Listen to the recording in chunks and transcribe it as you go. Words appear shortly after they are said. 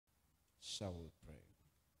Shall we pray?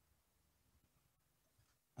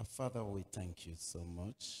 Our Father, we thank you so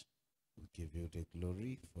much. We give you the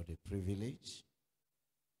glory for the privilege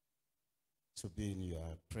to be in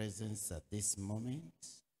your presence at this moment.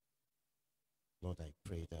 Lord, I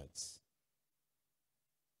pray that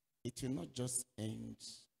it will not just end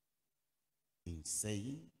in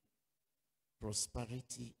saying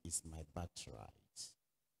prosperity is my birthright,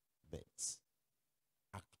 but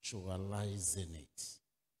actualizing it.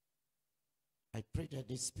 I pray that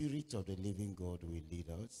the Spirit of the living God will lead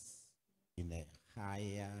us in a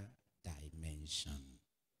higher dimension. In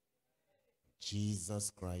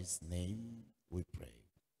Jesus Christ's name we pray.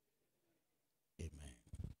 Amen.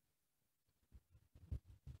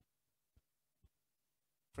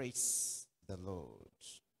 Praise the Lord.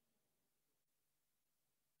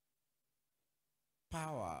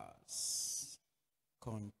 Powers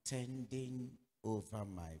contending over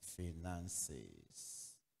my finances,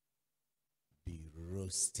 be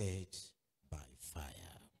roasted by fire.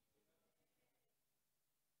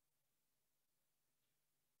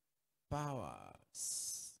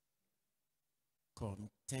 Powers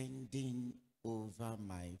contending over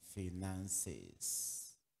my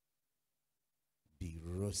finances, be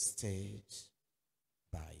roasted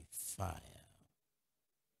by fire.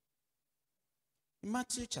 In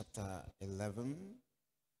Matthew chapter 11,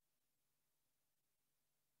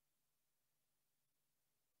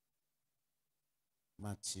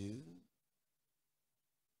 Matthew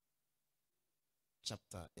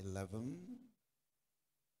chapter 11,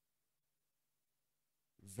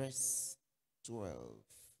 verse 12.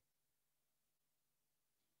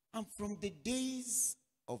 And from the days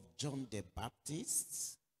of John the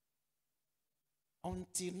Baptist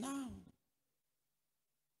until now,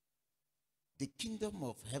 the kingdom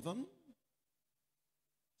of heaven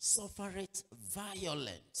suffereth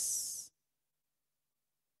violence,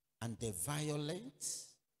 and the violent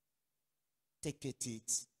taketh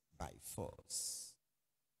it by force.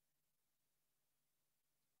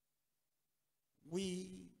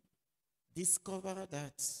 We discover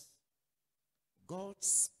that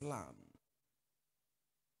God's plan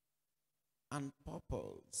and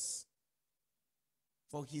purpose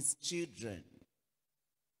for his children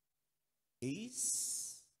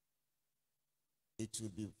is it will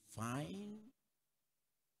be fine,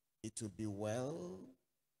 it will be well.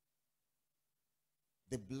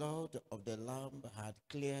 The blood of the Lamb had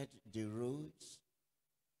cleared the road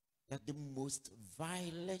that the most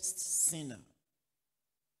vilest sinner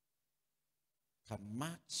can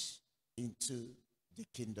march into the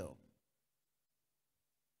kingdom.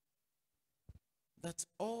 That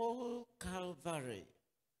all Calvary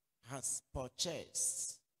has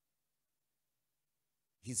purchased,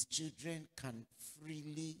 his children can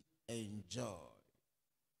freely enjoy.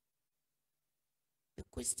 The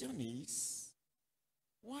question is,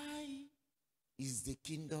 why is the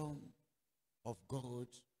kingdom of God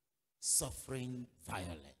suffering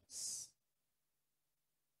violence?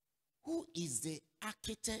 Who is the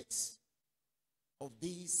architect of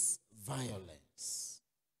this violence?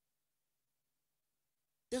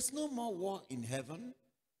 There's no more war in heaven.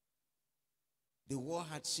 The war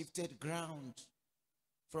had shifted ground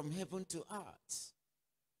from heaven to earth.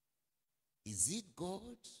 Is it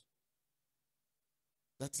God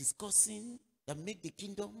that is causing, that make the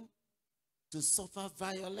kingdom to suffer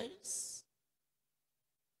violence?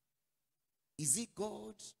 Is it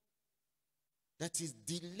God that is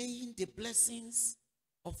delaying the blessings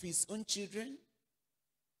of his own children?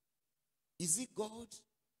 Is it God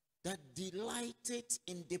that delighted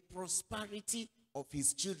in the prosperity of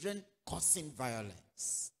his children, causing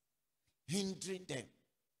violence, hindering them,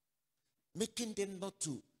 making them not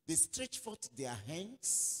to, they stretch forth their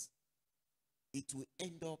hands, it will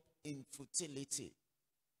end up in futility.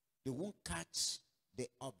 They won't catch the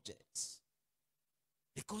object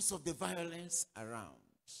because of the violence around.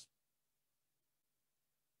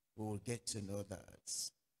 We will get to know that.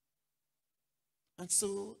 And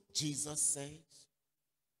so Jesus said,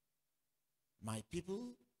 my people,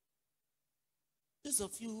 those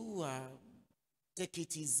of you who are take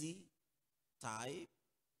it easy type,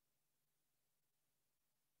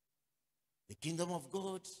 the kingdom of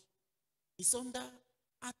God is under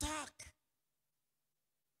attack.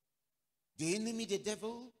 The enemy, the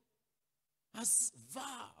devil, has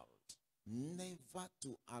vowed never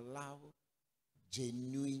to allow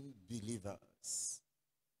genuine believers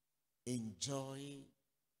enjoy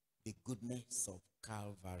the goodness of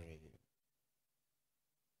Calvary.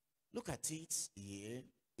 Look at it here,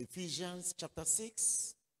 Ephesians chapter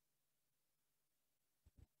 6.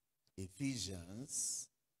 Ephesians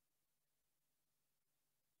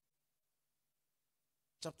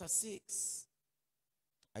chapter 6.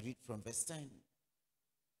 I read from verse 10.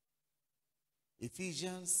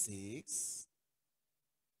 Ephesians 6,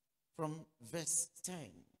 from verse 10.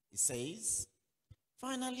 It says,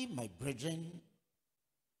 finally, my brethren,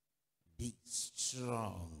 be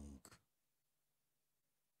strong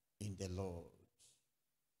in the Lord.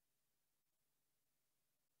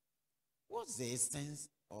 What's the essence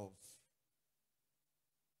of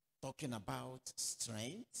talking about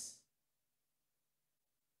strength?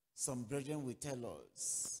 Some brethren will tell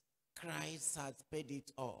us, Christ has paid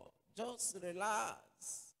it all. Just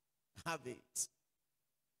relax, have it.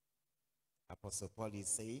 Apostle Paul is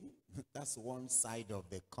saying, that's one side of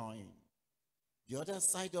the coin. The other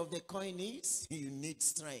side of the coin is, you need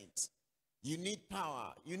strength. You need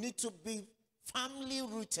power. You need to be firmly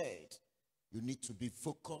rooted. You need to be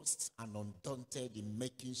focused and undaunted in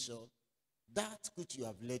making sure that which you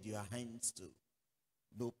have laid your hands to,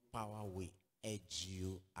 no power will edge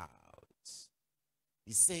you out.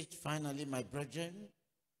 He said, finally, my brethren,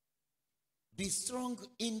 be strong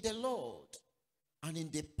in the Lord and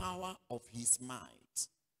in the power of his might.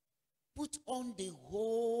 Put on the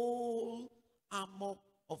whole armor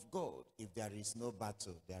of God. If there is no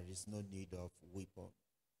battle, there is no need of weapon.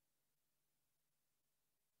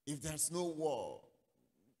 If there's no war,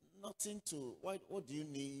 nothing to, what do you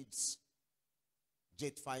need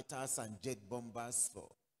jet fighters and jet bombers for?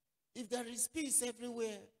 If there is peace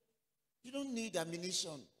everywhere, you don't need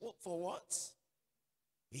ammunition. For what?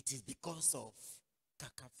 It is because of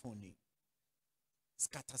cacophony,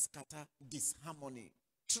 scatter, disharmony,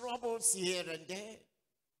 troubles here and there.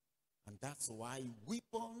 And that's why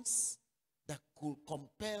weapons that could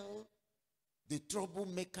compel the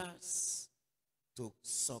troublemakers to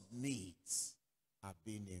submit are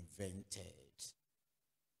being invented.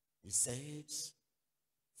 He says,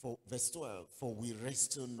 for verse 12, for we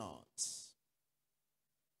wrestle not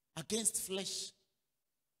against flesh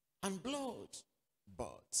and blood,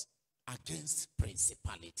 but against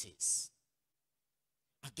principalities,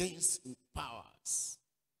 against powers,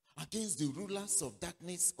 against the rulers of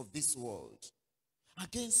darkness of this world,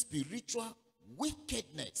 against spiritual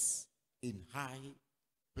wickedness in high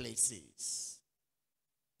places.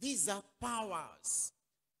 These are powers,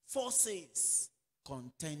 forces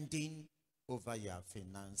contending over your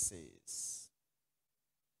finances,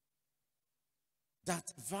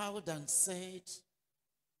 that vowed and said,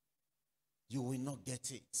 you will not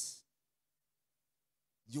get it.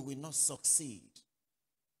 You will not succeed.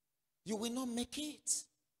 You will not make it.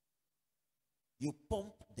 You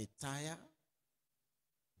pump the tire,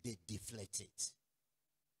 they deflate it.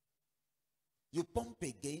 You pump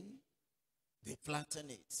again, they flatten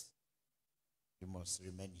it. You must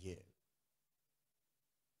remain here.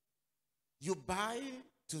 You buy,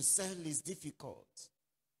 to sell is difficult.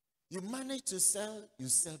 You manage to sell, you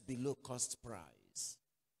sell below cost price.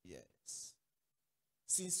 Yes.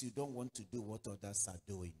 Since you don't want to do what others are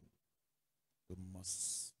doing, we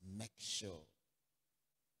must make sure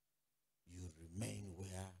you remain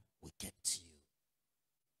where we kept you.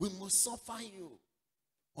 We must suffer you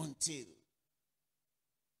until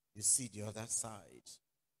you see the other side.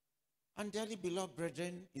 And dearly beloved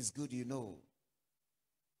brethren, it's good you know.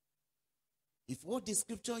 If what the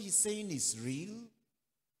scripture is saying is real,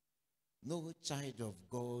 no child of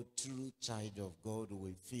God, true child of God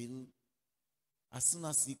will feel, as soon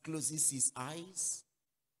as he closes his eyes,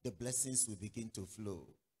 the blessings will begin to flow.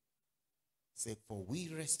 Say, for we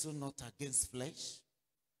wrestle not against flesh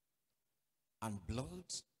and blood,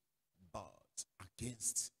 but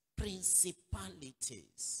against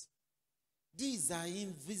principalities. These are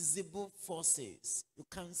invisible forces. You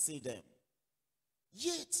can't see them.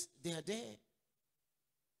 Yet they are there,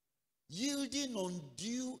 yielding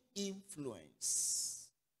undue influence,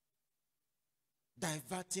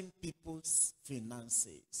 diverting people's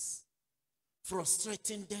finances,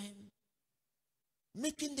 frustrating them,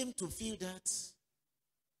 making them to feel that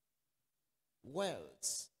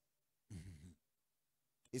wealth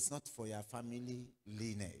is not for your family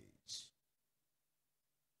lineage.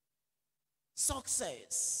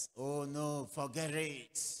 Success, oh no, forget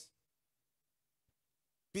it.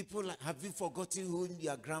 People, have you forgotten who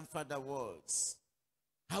your grandfather was?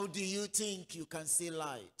 How do you think you can see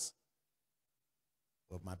light?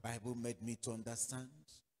 But my Bible made me to understand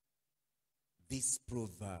this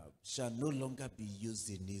proverb shall no longer be used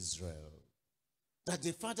in Israel. That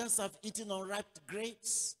the fathers have eaten unripe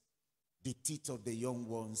grapes, the teeth of the young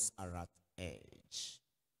ones are at edge.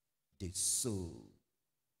 The soul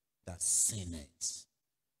that sinneth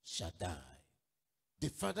shall die. The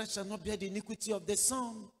father shall not bear the iniquity of the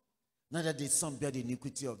son, neither the son bear the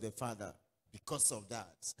iniquity of the father. Because of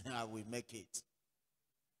that, I will make it.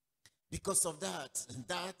 Because of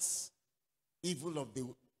that evil of the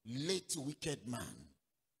late wicked man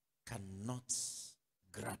cannot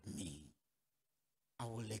grab me. I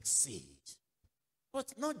will exceed.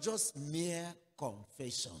 But not just mere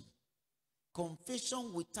confession.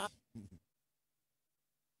 Confession without...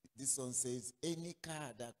 This one says, any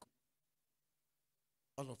car that...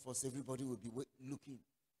 All of us, everybody will be looking.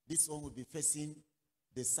 This one will be facing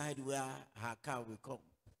the side where her car will come.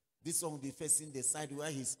 This one will be facing the side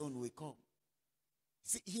where his own will come.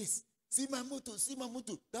 See, yes, see my motor,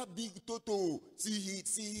 that big Toto,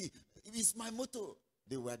 see, it's my motor.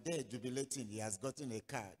 They were there jubilating. He has gotten a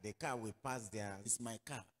car. The car will pass there. It's my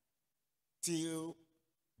car. Till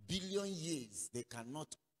billion years, they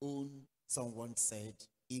cannot own. Someone said,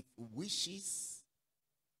 if wishes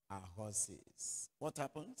are horses, what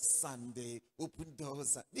happens? Sunday, open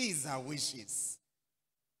doors. These are wishes.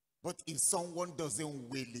 But if someone doesn't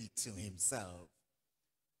will it to himself,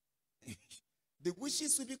 the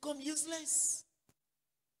wishes will become useless.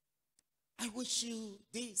 I wish you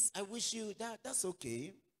this, I wish you that. That's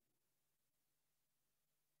okay.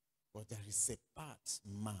 But there is a part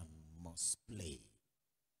man must play.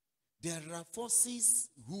 There are forces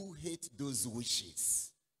who hate those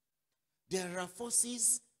wishes. There are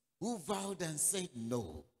forces who vowed and said,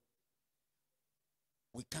 no,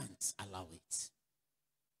 we can't allow it.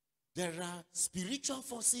 There are spiritual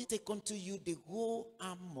forces take unto you the whole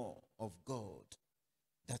armor of God,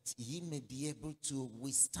 that ye may be able to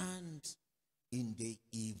withstand in the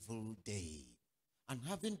evil day. And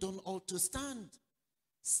having done all to stand,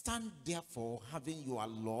 stand therefore, having your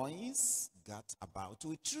loins girt about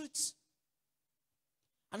with truth,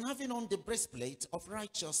 and having on the breastplate of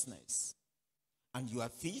righteousness, and your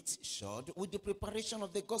feet shod with the preparation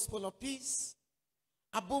of the gospel of peace.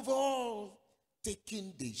 Above all,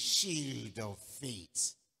 taking the shield of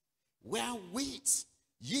faith, wherewith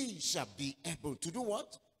ye shall be able to do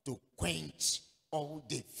what? To quench all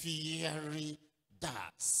the fiery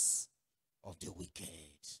darts of the wicked.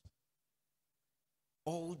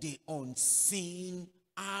 All the unseen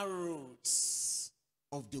arrows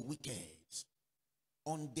of the wicked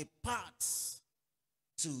on the path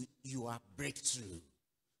to your breakthrough.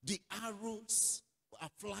 The arrows are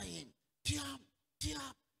flying. Piam,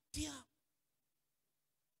 piam, piam.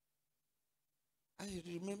 I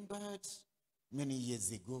remembered many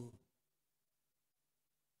years ago,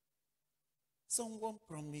 someone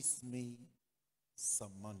promised me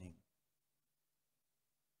some money.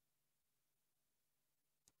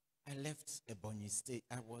 I left Ebonyi State.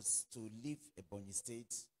 I was to leave Ebonyi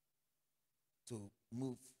State to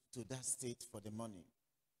move to that state for the money.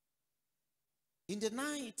 In the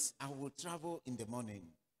night, I would travel in the morning.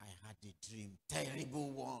 I had a dream,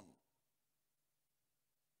 terrible one.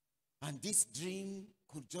 And this dream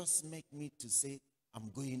could just make me to say, I'm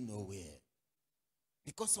going nowhere.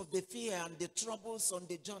 Because of the fear and the troubles on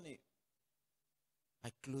the journey. I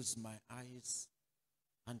closed my eyes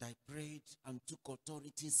and I prayed and took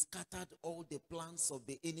authority, scattered all the plans of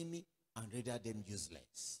the enemy and rendered them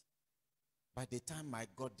useless. By the time I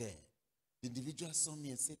got there, the individual saw me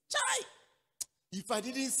and said, Chai! If I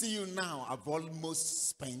didn't see you now, I've almost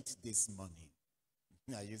spent this money.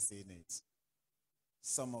 Are you seeing it?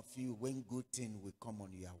 Some of you, when good things will come on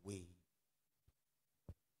your way,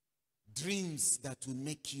 dreams that will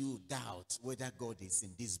make you doubt whether God is in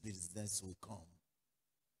this business will come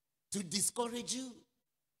to discourage you.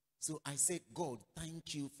 So I said, God,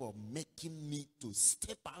 thank you for making me to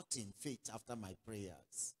step out in faith after my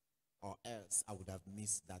prayers, or else I would have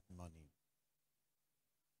missed that money.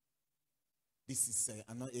 This is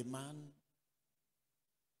a man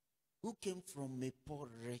who came from a poor,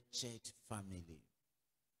 wretched family.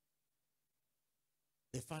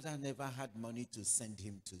 The father never had money to send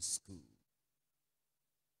him to school.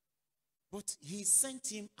 But he sent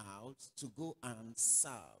him out to go and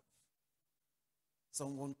serve.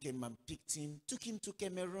 Someone came and picked him, took him to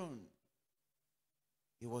Cameroon.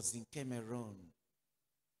 He was in Cameroon,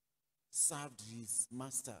 served his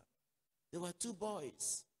master. There were two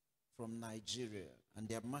boys from Nigeria, and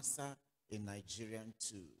their master a Nigerian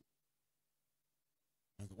too.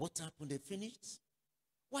 And what happened? They finished.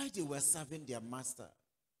 While they were serving their master,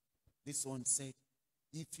 this one said,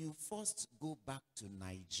 if you first go back to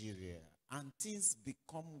Nigeria and things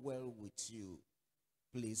become well with you,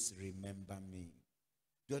 please remember me.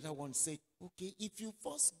 The other one said, okay, if you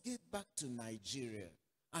first get back to Nigeria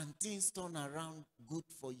and things turn around good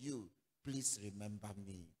for you, please remember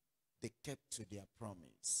me. They kept to their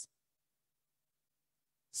promise.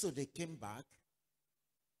 So they came back.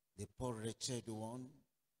 The poor wretched one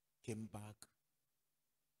came back,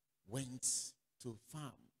 went to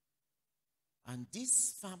farm. And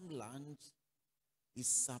this farmland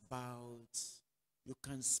is about, you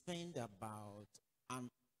can spend about,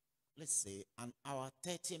 let's say, an hour,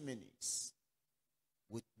 30 minutes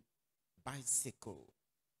with bicycle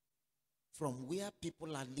from where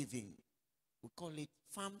people are living. We call it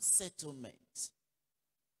farm settlement.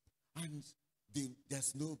 And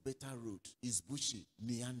there's no better route. It's bushy,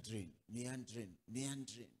 meandering, meandering,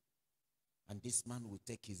 meandering. And this man will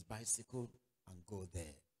take his bicycle and go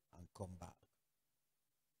there and come back.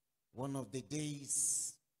 One of the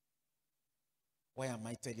days, why am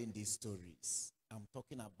I telling these stories? I'm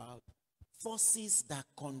talking about forces that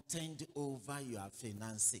contend over your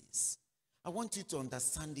finances. I want you to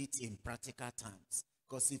understand it in practical terms,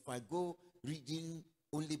 because if I go reading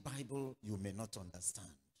only Bible, you may not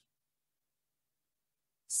understand.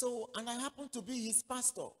 So, and I happen to be his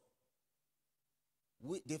pastor.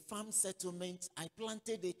 With the farm settlement, I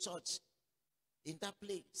planted a church in that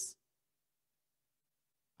place.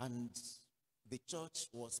 And the church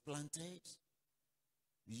was planted.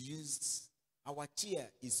 We used, our chair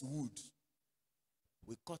is wood.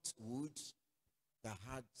 We cut wood that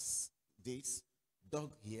had this,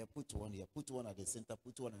 dug here, put one here, put one at the center,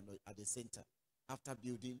 put one at the center. After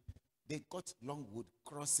building, they cut long wood,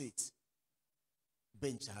 cross it.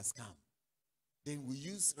 Bench has come. Then we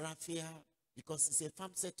use raffia, because it's a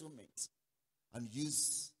farm settlement, and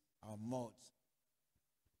use our mud.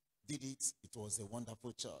 Did it. It was a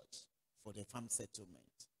wonderful church for the farm settlement.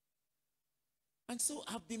 And so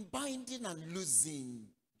I've been binding and losing,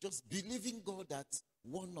 just believing God that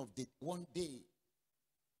one day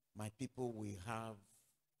my people will have,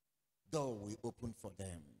 door will open for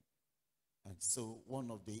them. And so one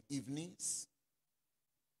of the evenings,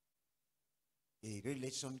 a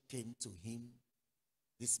relation came to him,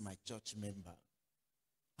 this my church member,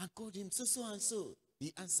 and called him so and so.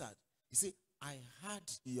 He answered. He said, I heard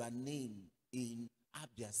your name in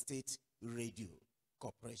Abia State Radio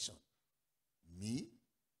Corporation. Me?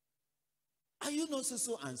 Are you not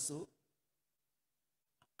so and so?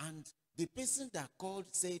 And the person that called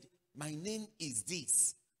said, my name is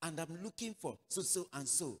this, and I'm looking for so and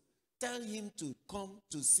so. Tell him to come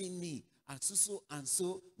to see me at so and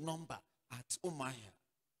so number at Omaya.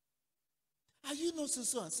 Are you not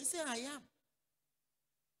so and so? He said, I am.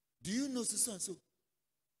 Do you know so and so?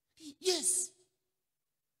 Yes.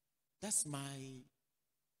 That's my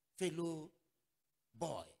fellow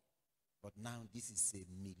boy. But now this is a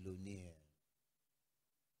millionaire.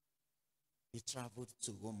 He traveled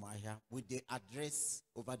to Omaya with the address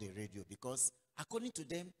over the radio, because according to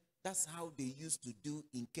them, that's how they used to do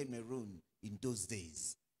in Cameroon in those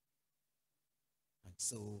days. And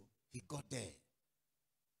so he got there,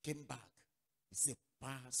 came back. He said,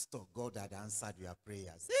 Pastor, God had answered your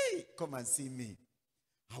prayers. Hey, come and see me.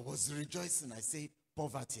 I was rejoicing. I said,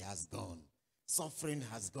 poverty has gone. Suffering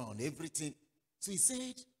has gone. Everything. So he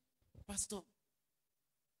said, Pastor,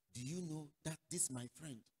 do you know that this, my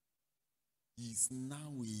friend, is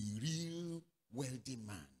now a real wealthy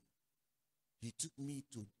man? He took me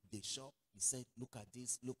to the shop. He said, look at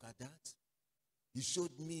this, look at that. He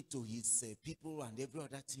showed me to his people and every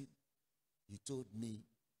other thing. He told me,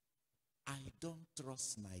 I don't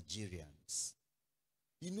trust Nigerians.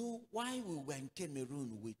 You know, while we were in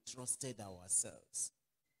Cameroon, we trusted ourselves.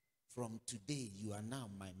 From today, you are now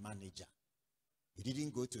my manager. He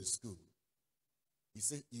didn't go to school. He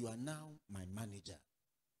said, you are now my manager.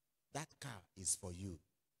 That car is for you.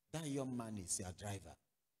 That young man is your driver.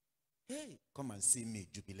 Hey, come and see me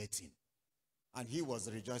jubilating. And he was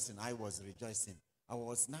rejoicing. I was rejoicing. I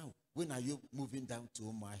was now, when are you moving down to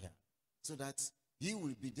Umuahia? So that he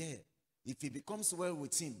will be there. If it becomes well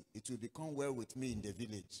with him, it will become well with me in the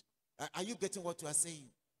village. Are you getting what you are saying?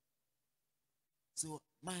 So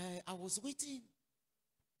I was waiting.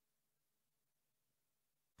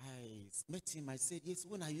 I met him. I said, yes,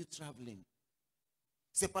 when are you traveling?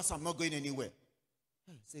 He said, Pastor, I'm not going anywhere.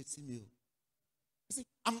 I said, see me. He said,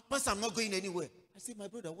 Pastor, I'm not going anywhere. I said, my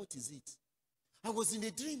brother, what is it? I was in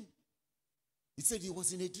a dream. He said he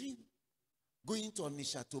was in a dream, going to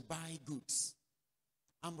Onisha to buy goods.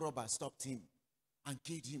 Armed robber stopped him and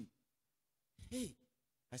killed him. Hey,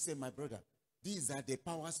 I said, my brother, these are the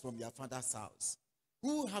powers from your father's house.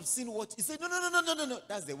 Who have seen what? He said, no.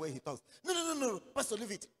 That's the way he talks. No. Pastor,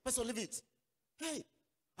 leave it. Pastor, leave it. Hey,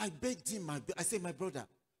 I begged him. I said, my brother,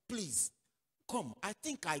 please, come. I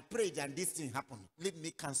think I prayed and this thing happened. Let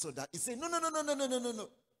me cancel that. He said, no.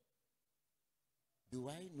 Do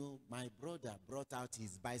I know my brother brought out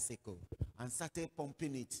his bicycle and started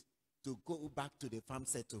pumping it to go back to the farm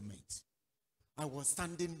settlement? I was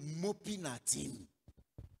standing moping at him.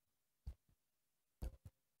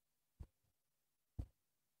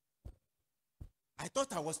 I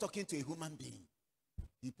thought I was talking to a human being.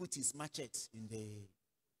 He put his machete in the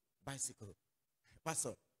bicycle.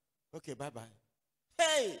 Pastor, okay, bye-bye.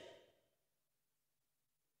 Hey!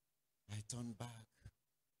 I turned back.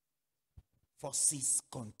 Forces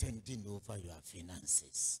contending over your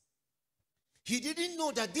finances. He didn't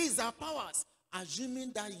know that these are powers.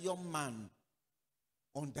 Assuming that young man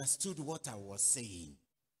understood what I was saying.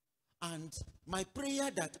 And my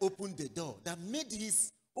prayer that opened the door, that made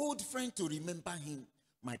his old friend to remember him,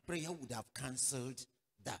 my prayer would have cancelled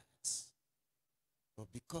that. But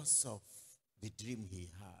because of the dream he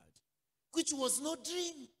had, which was no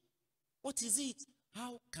dream, what is it?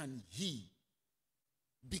 How can he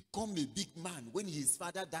become a big man when his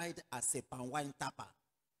father died as a palm wine tapper?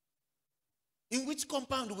 In which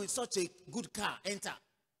compound will such a good car enter?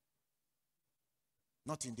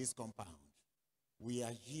 Not in this compound. We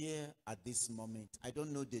are here at this moment. I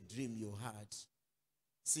don't know the dream you had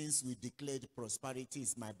since we declared prosperity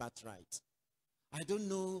is my birthright. I don't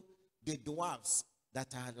know the dwarfs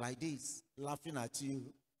that are like this, laughing at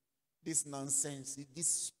you. This nonsense,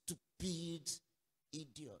 this stupid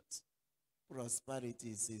idiot. Prosperity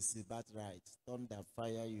is the birthright. Thunder,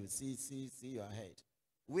 fire, you see your head.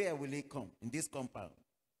 Where will it come? In this compound?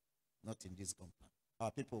 Not in this compound.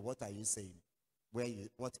 Our people, what are you saying? Where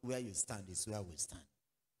you stand is where we stand.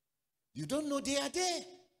 You don't know they are there.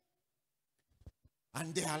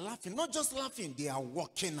 And they are laughing. Not just laughing, they are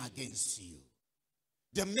working against you.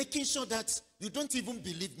 They're making sure that you don't even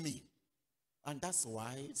believe me. And that's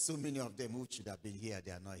why so many of them who should have been here,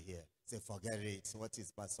 they are not here. Say, forget it. What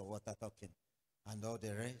is Pastor Water talking? And all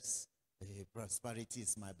the rest. Prosperity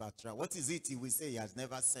is my birthright. What is it he will say he has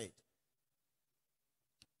never said?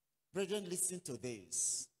 Brethren, listen to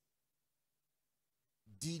this.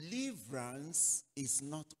 Deliverance is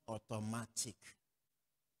not automatic.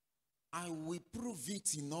 I will prove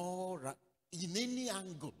it in any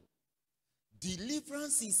angle.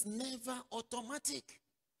 Deliverance is never automatic.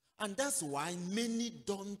 And that's why many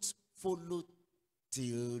don't follow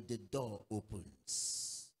till the door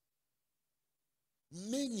opens.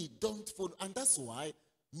 Many don't follow. And that's why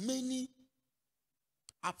many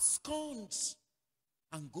abscond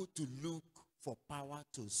and go to look for power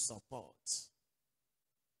to support.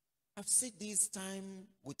 I've said this time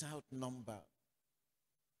without number.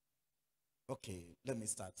 Okay, let me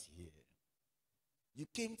start here. You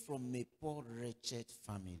came from a poor, wretched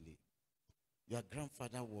family. Your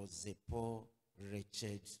grandfather was a poor,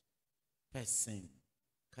 wretched person.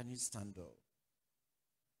 Can you stand up?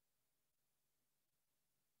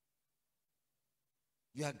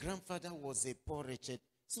 Your grandfather was a poor, wretched.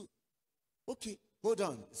 So, okay, hold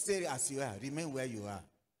on. Stay as you are. Remain where you are.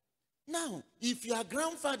 Now, if your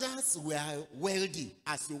grandfathers were wealthy,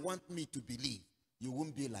 as you want me to believe, you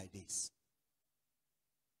won't be like this.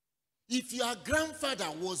 If your grandfather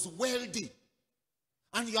was wealthy,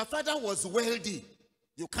 and your father was wealthy,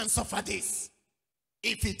 you can't suffer this.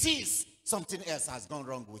 If it is, something else has gone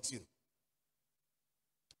wrong with you.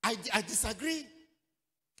 I disagree.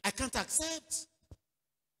 I can't accept.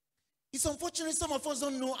 It's unfortunate some of us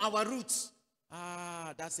don't know our roots.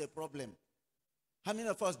 That's a problem. How many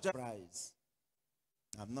of us just surprised?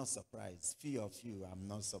 I'm not surprised. Few of you, I'm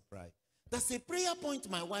not surprised. That's a prayer point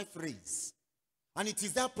my wife raised. And it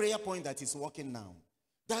is that prayer point that is working now.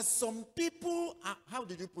 That some people, how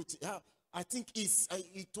did you put it? I think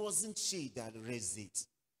it wasn't she that raised it.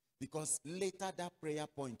 Because later that prayer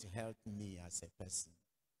point helped me as a person.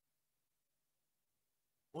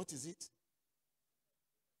 What is it?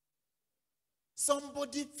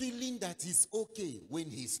 Somebody feeling that he's okay when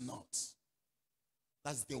he's not.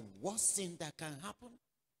 That's the worst thing that can happen.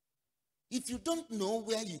 If you don't know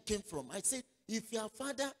where you came from, I said, if your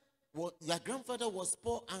grandfather was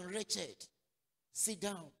poor and wretched, sit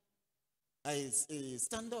down.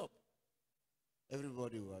 Stand up.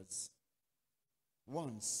 Everybody was.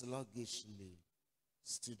 One sluggishly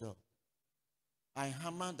stood up. I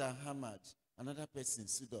hammered and hammered. Another person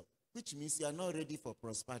stood up. Which means you are not ready for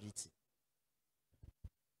prosperity.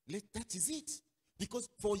 That is it. Because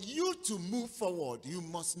for you to move forward, you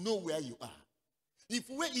must know where you are.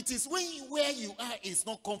 It is where you are is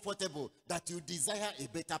not comfortable that you desire a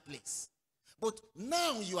better place. But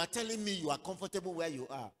now you are telling me you are comfortable where you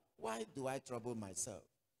are. Why do I trouble myself?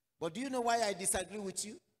 But do you know why I disagree with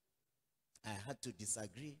you? I had to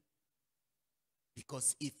disagree.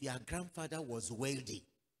 Because if your grandfather was wealthy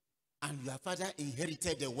and your father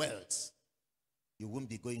inherited the wealth, you won't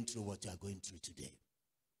be going through what you are going through today.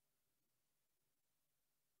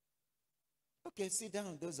 Okay, sit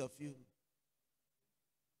down, those of you.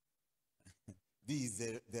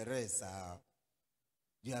 The rest are,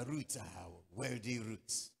 their roots are wealthy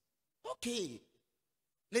roots. Okay,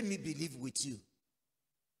 Let me believe with you.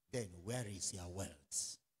 Then where is your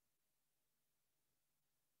wealth?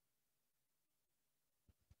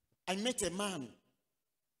 I met a man,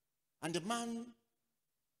 and the man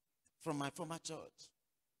from my former church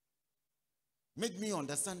made me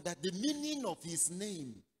understand that the meaning of his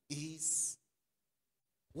name is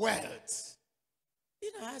wealth.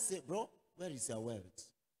 You know, I said, bro, where is your wealth?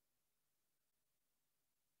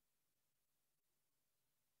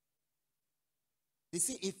 They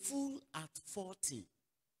say a fool at 40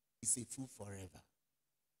 is a fool forever.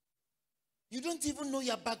 You don't even know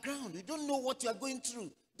your background. You don't know what you are going through.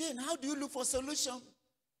 Then how do you look for solution?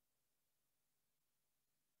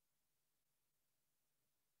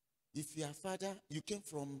 If your father, you came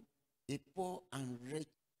from a poor and rich.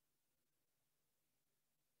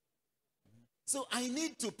 So I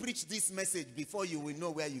need to preach this message before you will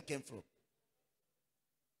know where you came from.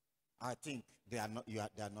 I think they are not, they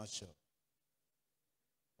are not sure.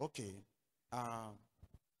 Okay.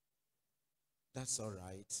 That's all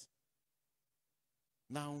right.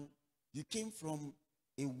 Now, you came from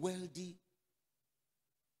a wealthy,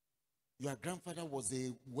 your grandfather was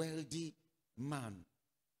a wealthy man.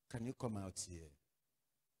 Can you come out here?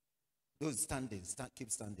 Those standing,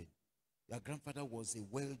 keep standing. Your grandfather was a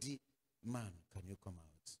wealthy man. Can you come out?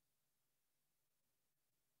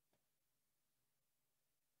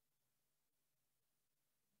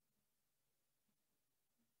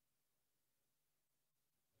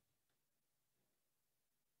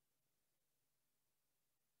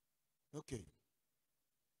 Okay.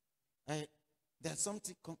 There's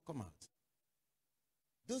something, come out.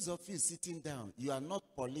 Those of you sitting down, you are not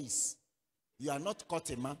police. You are not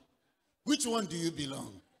Kotema. Which one do you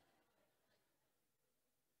belong?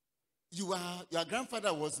 Your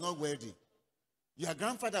grandfather was not wealthy. Your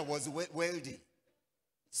grandfather was wealthy.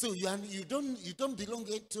 So you don't belong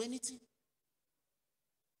to anything.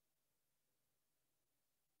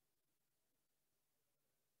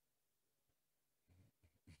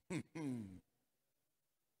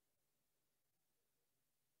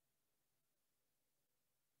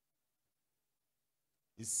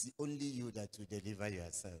 It's only you that will deliver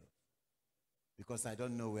yourself. Because I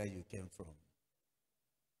don't know where you came from.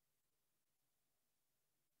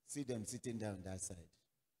 See them sitting down that side.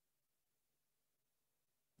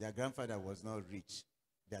 Their grandfather was not rich.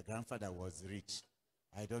 Their grandfather was rich.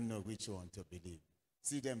 I don't know which one to believe.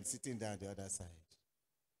 See them sitting down the other side.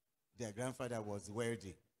 Their grandfather was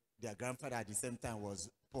wealthy. Their grandfather at the same time was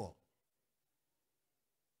poor.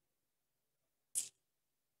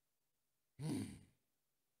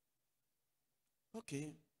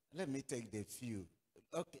 Okay, let me take the few.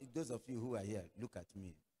 Okay, those of you who are here, look at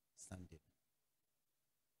me standing.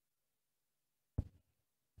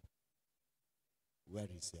 Where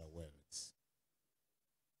is your wealth?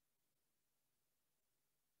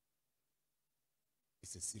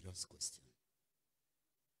 It's a serious question.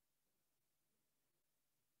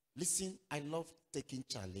 Listen, I love taking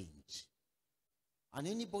challenge. And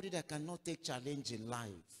anybody that cannot take challenge in life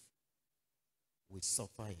will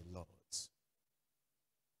suffer a lot.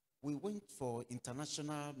 We went for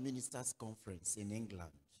International Ministers Conference in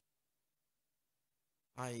England.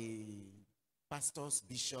 Pastors,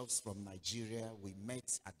 bishops from Nigeria, we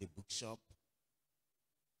met at the bookshop.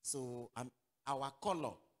 So our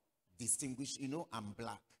color distinguished, you know, I'm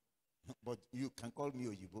black. But you can call me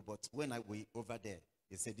Oyibo, but when I were over there,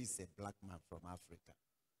 they said this is a black man from Africa.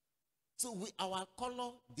 So our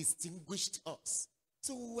color distinguished us.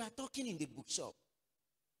 So we were talking in the bookshop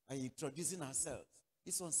and introducing ourselves.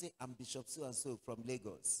 This one say, I'm Bishop so-and-so from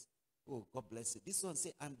Lagos. Oh, God bless you. This one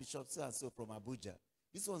say, I'm Bishop so-and-so from Abuja.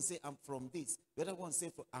 This one say, I'm from this. The other one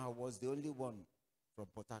say, I was the only one from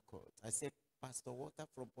Port Harcourt. I said, Pastor Walter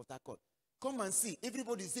from Port Harcourt. Come and see.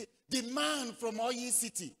 Everybody say, the man from Oyi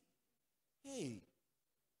City. Hey.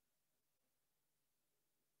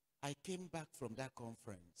 I came back from that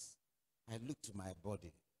conference. I looked to my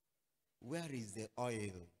body. Where is the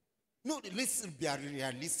oil? No, listen, be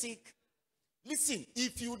realistic. Listen,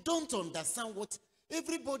 if you don't understand what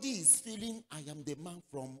everybody is feeling, I am the man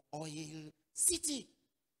from Oil City.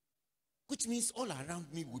 Which means all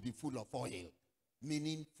around me will be full of oil,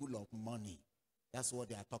 meaning full of money. That's what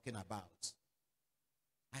they are talking about.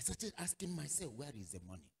 I started asking myself, where is the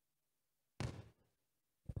money?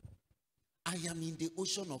 I am in the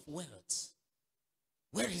ocean of wealth.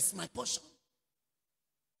 Where is my portion?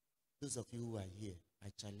 Those of you who are here, I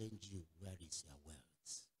challenge you, where is your wealth?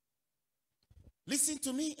 Listen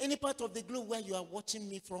to me, any part of the globe where you are watching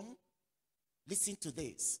me from, listen to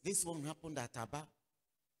this. This one happened at Aba.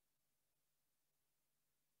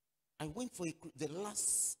 I went for the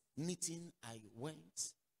last meeting I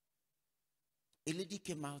went. a lady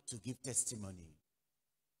came out to give testimony.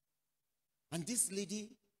 And this lady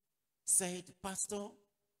said, Pastor,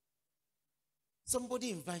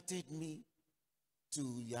 somebody invited me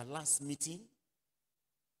to your last meeting,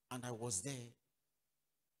 and I was there.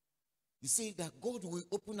 You say that God will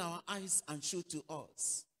open our eyes and show to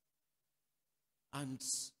us. And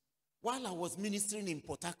while I was ministering in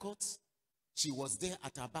Port Harcourt, she was there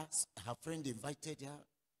at her bus. Her friend invited her.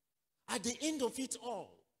 At the end of it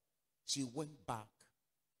all, she went back.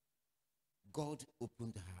 God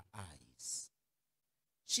opened her eyes.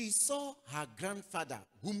 She saw her grandfather,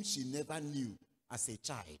 whom she never knew as a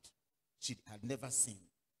child. She had never seen.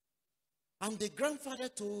 And the grandfather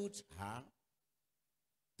told her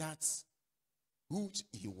that who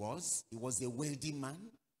he was a wealthy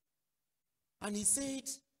man. And he said,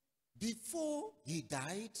 before he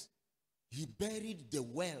died, he buried the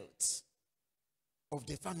wealth of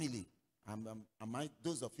the family.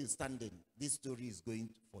 Those of you standing, this story is going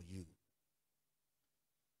for you.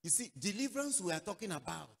 You see, deliverance we are talking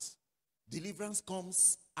about, deliverance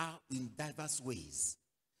comes out in diverse ways.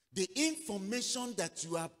 The information that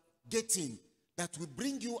you are getting that will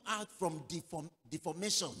bring you out from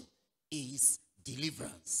deformation is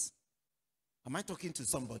deliverance. Am I talking to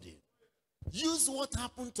somebody? Use what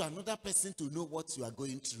happened to another person to know what you are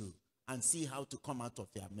going through and see how to come out of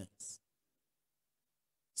your mess.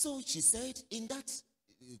 So she said, in that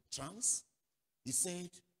trance, he said,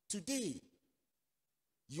 today,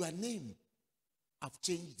 your name, I've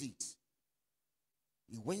changed it.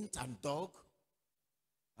 He went and dug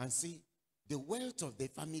and see the wealth of the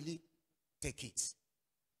family, take it.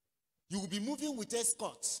 You will be moving with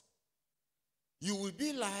escorts. You will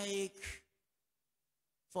be like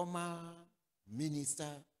former minister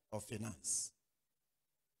of finance.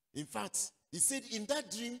 In fact, he said in that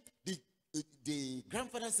dream, the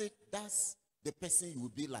grandfather said, that's the person you will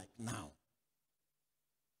be like now.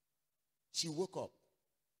 She woke up.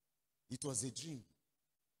 It was a dream.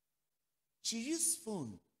 She used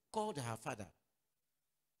phone, called her father,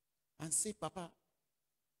 and said, Papa,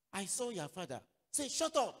 I saw your father. Say,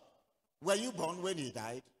 shut up. Were you born when he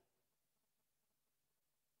died?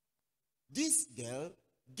 This girl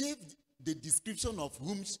gave the description of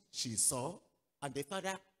whom she saw, and the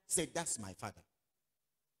father said, that's my father.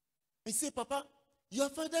 He said, Papa, your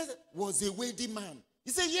father was a wealthy man.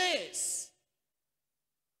 He said, yes.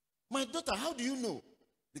 My daughter, how do you know?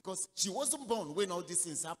 Because she wasn't born when all these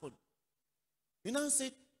things happened. He now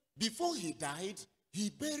said, before he died, he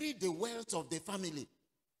buried the wealth of the family.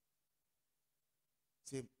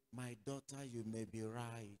 Say, my daughter, you may be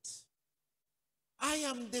right. I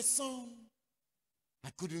am the son. I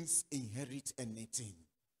couldn't inherit anything.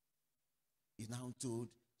 He now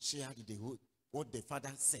shared what the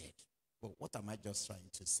father said. But what am I just trying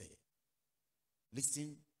to say?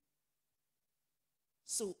 Listen.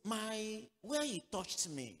 So where he touched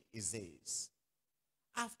me is this.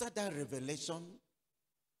 After that revelation,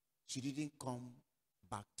 she didn't come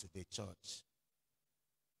back to the church.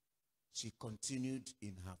 She continued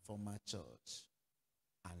in her former church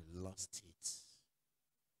and lost it.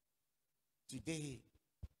 Today,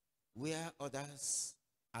 where others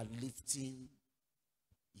are lifting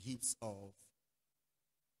heaps of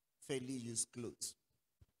fairly used clothes.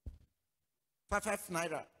 5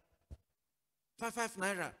 naira. 5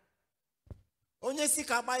 naira. Onye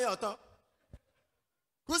sika buy auto.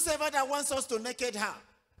 Whosoever that wants us to naked her,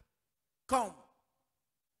 come.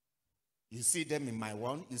 You see them in my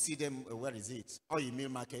one. You see them, where is it? Oil Mill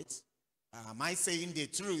Market. Am I saying the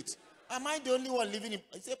truth? Am I the only one living in?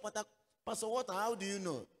 I say, Pastor Water, how do you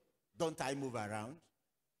know? Don't I move around?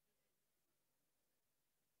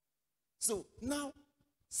 So now,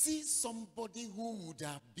 see somebody who would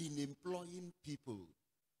have been employing people.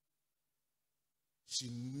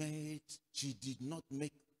 She did not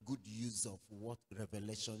make good use of what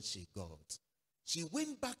revelation she got. She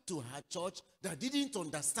went back to her church that didn't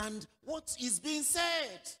understand what is being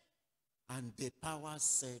said. And the power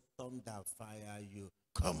said, thunder, fire you.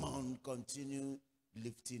 Come on, continue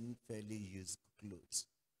lifting fairly used clothes.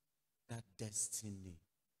 That destiny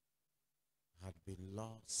had been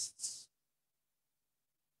lost.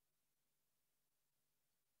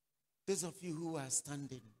 Those of you who are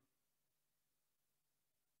standing,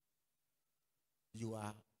 you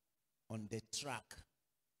are on the track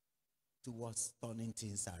towards turning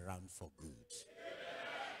things around for good.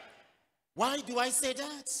 Why do I say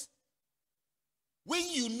that? When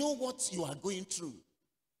you know what you are going through,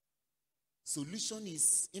 solution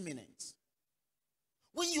is imminent.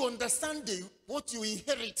 When you understand what you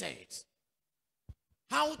inherited,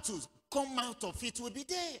 how to come out of it will be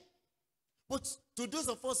there. But to those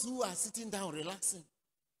of us who are sitting down relaxing,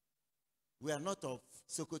 We are not of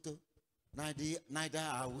Sokoto. Neither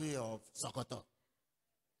are we of Sokoto.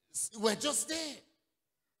 We're just there.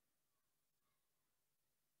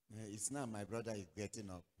 It's not my brother is getting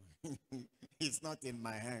up. It's not in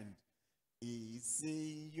my hand. It's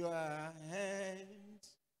in your hand.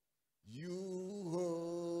 You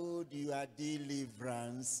hold your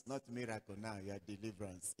deliverance. Not miracle now, your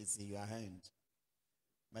deliverance is in your hand.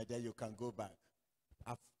 My dear, you can go back.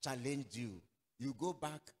 I've challenged you. You go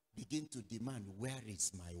back, begin to demand, where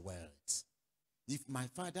is my wealth? If my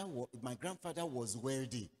grandfather was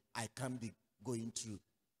wealthy, I can't be going through.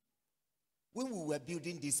 When we were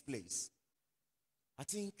building this place, I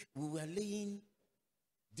think we were laying,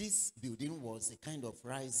 this building was a kind of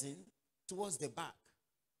rising towards the back.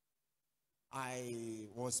 I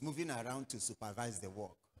was moving around to supervise the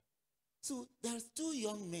work. So there's two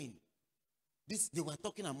young men. They were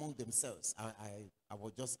talking among themselves. I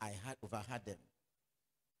had overheard them.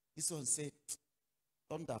 This one said,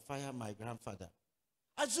 "Thunder fire my grandfather."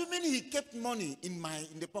 Assuming he kept money in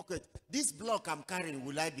the pocket, this block I'm carrying,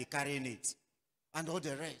 will I be carrying it? And all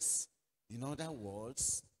the rest. In other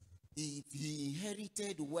words, if he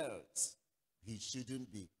inherited wealth, he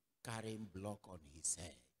shouldn't be carrying block on his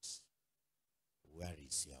head. Where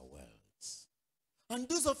is your wealth? And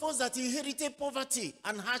those of us that inherited poverty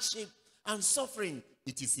and hardship and suffering,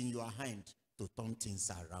 it is in your hand to turn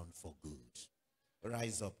things around for good.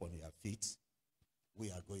 Rise up on your feet.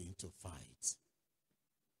 We are going to fight.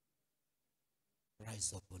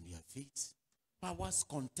 Rise up on your feet. Powers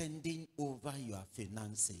contending over your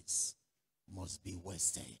finances must be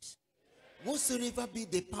wasted. Whatsoever be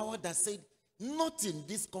the power that said, not in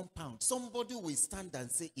this compound, somebody will stand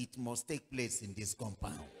and say, it must take place in this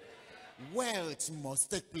compound. Wealth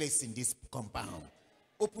must take place in this compound.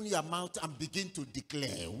 Open your mouth and begin to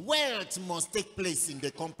declare, wealth must take place in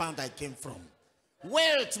the compound I came from.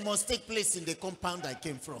 Wealth must take place in the compound I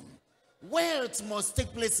came from. Wealth must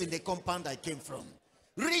take place in the compound I came from.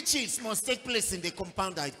 Riches must take place in the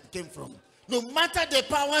compound I came from. No matter the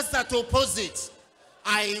powers that oppose it,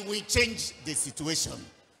 I will change the situation.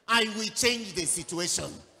 I will change the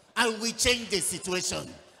situation. I will change the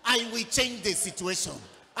situation. I will change the situation.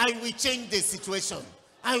 I will change the situation.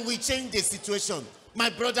 I will change the situation. My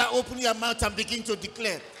brother, open your mouth and begin to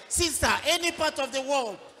declare. Sister, any part of the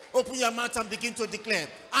world, open your mouth and begin to declare.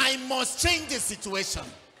 I must change the situation.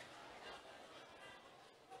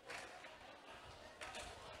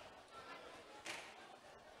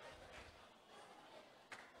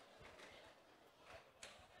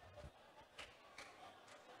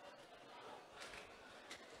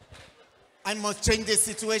 I must change the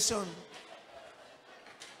situation.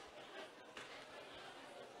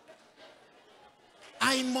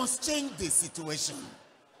 I must change the situation.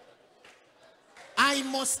 I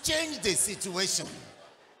must change the situation.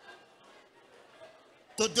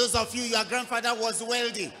 To those of you, your grandfather was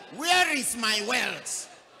wealthy. Where is my wealth?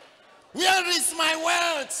 Where is my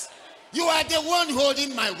wealth? You are the one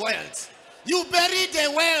holding my wealth. You buried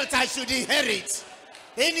the wealth I should inherit.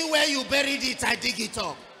 Anywhere you buried it, I dig it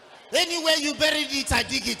up. Anywhere you buried it, I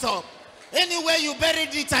dig it up. Anywhere you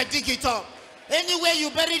buried it, I dig it up. Anywhere you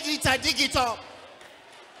buried it, I dig it up.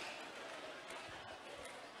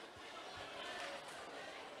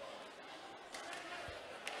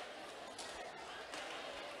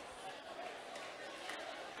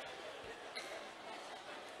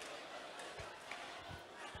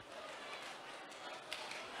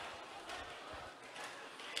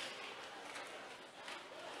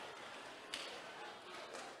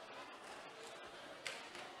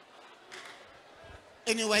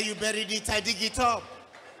 Anywhere you buried it, I dig it up.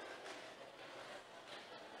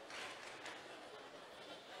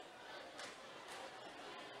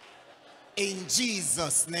 In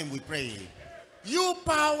Jesus' name we pray. You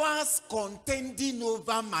powers contending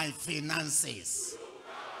over my finances.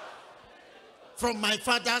 From my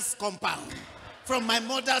father's compound, from my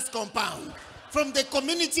mother's compound, from the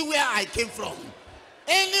community where I came from.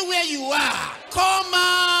 Anywhere you are, come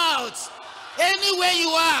out. Anywhere you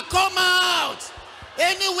are, come out.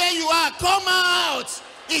 Anywhere you are, come out.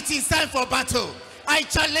 It is time for battle. I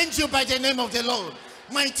challenge you by the name of the Lord.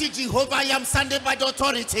 Mighty Jehovah, I am standing by the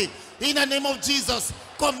authority in the name of Jesus,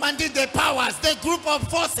 commanding the powers, the group of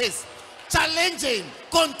forces, challenging,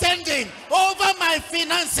 contending over my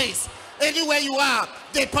finances. Anywhere you are,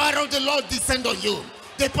 the power of the Lord descend on you.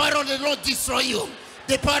 The power of the Lord destroy you.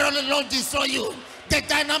 The power of the Lord destroy you. The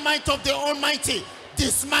dynamite of the Almighty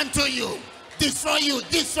dismantle you. Destroy you,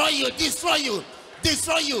 destroy you, destroy you.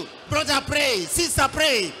 Destroy you. Brother, pray. Sister,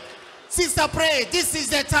 pray. Sister, pray. This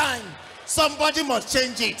is the time. Somebody must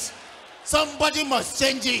change it. Somebody must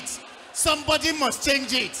change it. Somebody must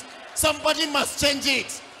change it. Somebody must change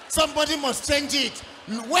it. Somebody must change it.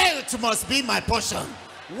 Wealth must be my portion.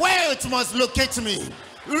 Wealth must locate me.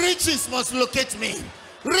 Riches must locate me.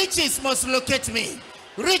 Riches must locate me.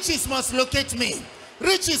 Riches must locate me.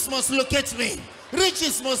 Riches must locate me.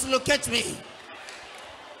 Riches must locate me.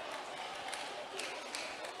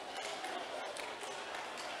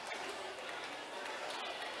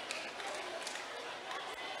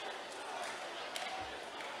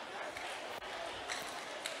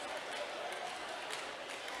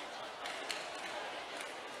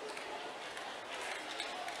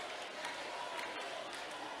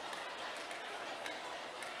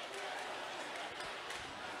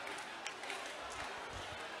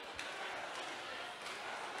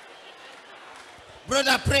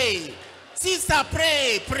 Brother, pray. Sister,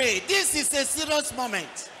 pray, pray. This is a serious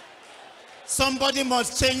moment. Somebody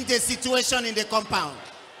must change the situation in the compound.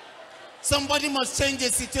 Somebody must change the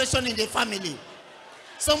situation in the family.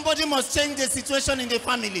 Somebody must change the situation in the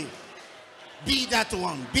family. Be that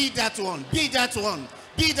one, be that one, be that one,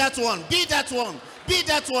 be that one, be that one, be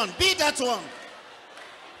that one, be that one.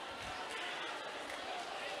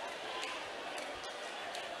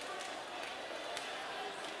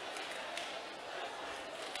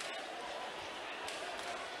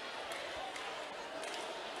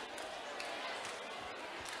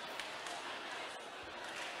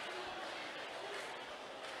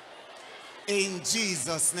 In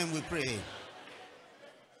Jesus' name we pray.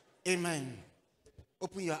 Amen.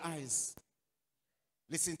 Open your eyes.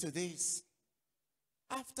 Listen to this.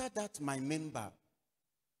 After that, my member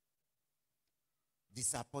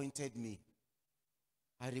disappointed me.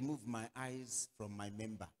 I removed my eyes from my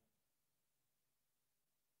member.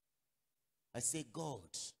 I say, God,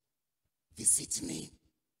 visit me.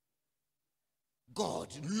 God,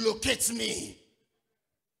 locate me.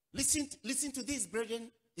 Listen to this,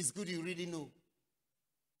 brethren. It's good you really know.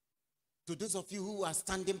 To those of you who are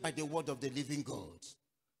standing by the word of the living God,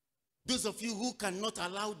 those of you who cannot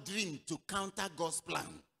allow dream to counter God's plan,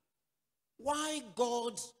 why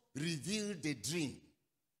God revealed the dream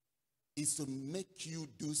is to make you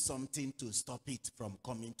do something to stop it from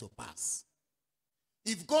coming to pass.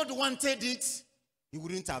 If God wanted it, he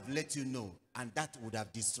wouldn't have let you know, and that would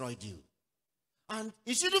have destroyed you. And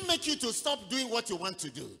it shouldn't make you to stop doing what you want to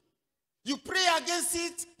do. You pray against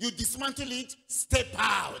it, you dismantle it, step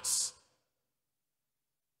out.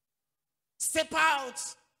 Step out.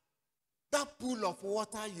 That pool of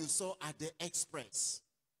water you saw at the express,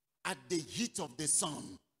 at the heat of the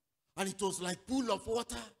sun, and it was like pool of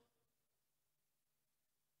water.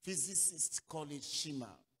 Physicists call it shimmer.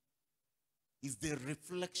 It's the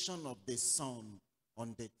reflection of the sun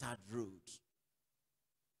on the third road.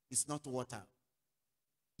 It's not water.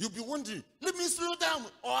 You'll be wondering, let me slow down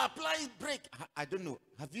or apply brake. I don't know.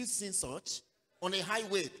 Have you seen such? On a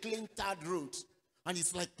highway, clean third road. And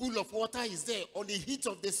it's like pool of water is there. On the heat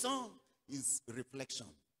of the sun is reflection.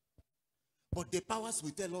 But the powers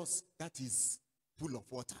will tell us that is pool of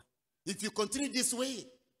water. If you continue this way,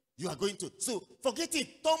 you are going to. So forget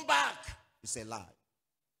it. Turn back. It's a lie.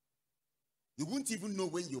 You won't even know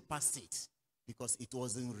when you passed it because it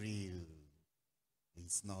wasn't real.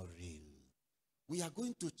 It's not real. We are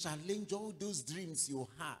going to challenge all those dreams you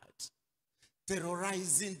had.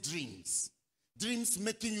 Terrorizing dreams. Dreams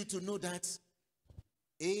making you to know that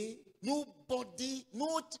nobody,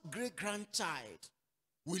 no great-grandchild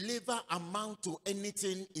will ever amount to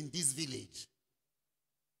anything in this village.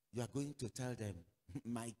 You are going to tell them,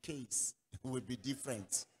 my case will be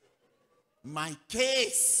different. My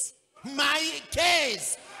case. My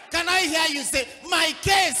case. Can I hear you say, my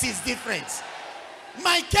case is different.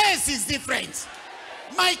 My case is different.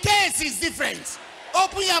 My case is different.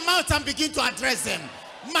 Open your mouth and begin to address them.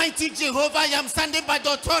 Mighty Jehovah, I am standing by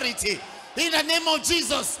the authority in the name of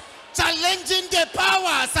Jesus, challenging the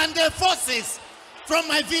powers and the forces from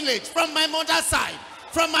my village, from my mother's side,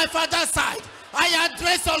 from my father's side. I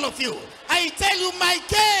address all of you. I tell you, my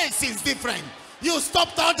case is different. You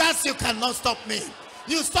stopped others, you cannot stop me.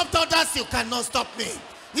 You stopped others, you cannot stop me.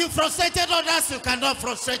 You frustrated others, you cannot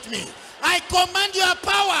frustrate me. I command your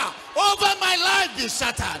power over my life be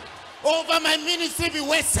shattered. Over my ministry be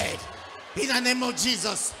wasted. In the name of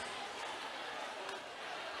Jesus.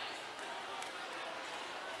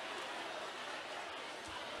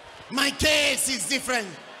 My case is different.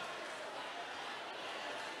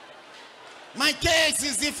 My case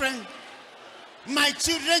is different. My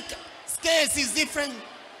children's case is different.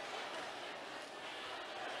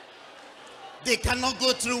 They cannot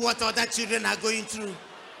go through what other children are going through.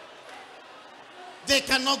 They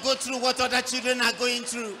cannot go through what other children are going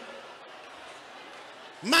through.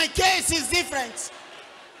 My case is different.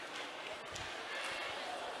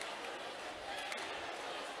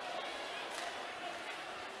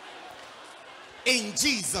 In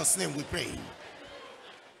Jesus' name we pray.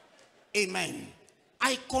 Amen.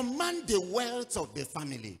 I command the wealth of the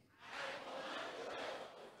family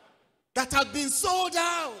that have been sold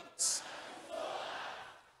out.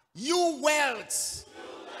 You wealth,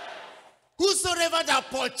 whosoever that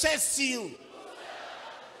purchased you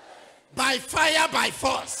by fire, by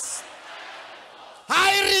force,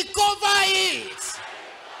 I recover it.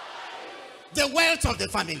 The wealth of the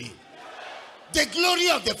family, the glory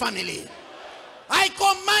of the family. I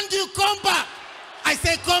command you, come back. I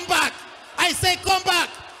say come back. I say come back.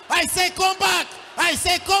 I say come back. I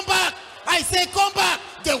say come back. I say come back.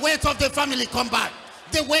 The weight of the family come back.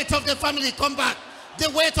 The weight of the family come back.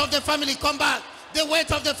 The weight of the family come back. The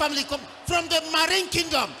weight of the family come from the marine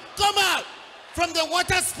kingdom. Come out. From the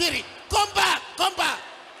water spirit. Come back. Come back.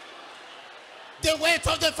 The weight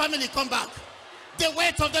of the family come back. The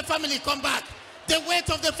weight of the family come back. The weight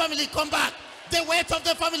of the family come back. The weight of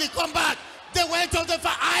the family come back. The weight of the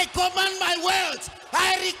family. I command my wealth.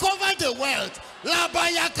 I recover the wealth.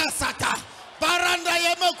 Labayaka sata. Baranda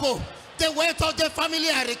yemoko. The weight of the family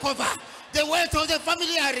I recover. The weight of the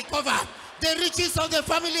family I recover. The riches of the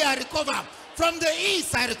family I recover. From the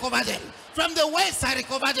east I recover them. From the west I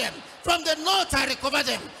recover them. From the north I recover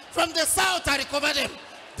them. From the south I recover them.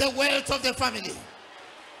 The wealth of the family.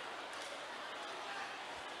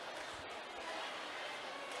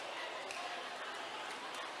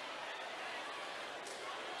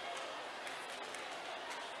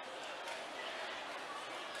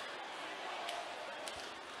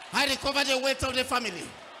 I recover the wealth of the family.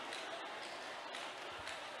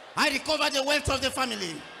 I recover the wealth of the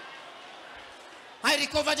family. I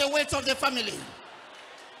recover the wealth of the family.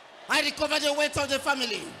 I recover the wealth of the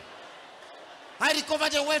family. I recover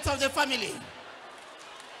the wealth of the family.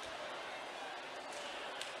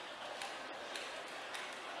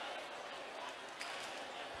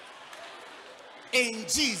 In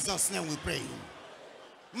Jesus' name we pray.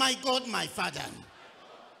 My God, my Father,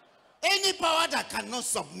 any power that cannot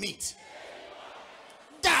submit,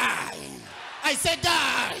 die. I said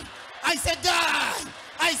die. I said die.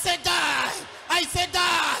 I said die. I said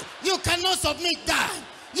die. You cannot submit, die.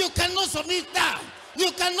 You cannot submit, die.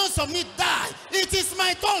 You cannot submit, die. It is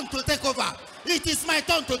my turn to take over. It is my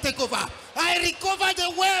turn to take over. I recover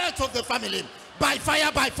the wealth of the family by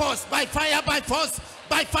fire, by force, by fire, by force,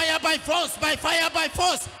 by fire, by force, by fire, by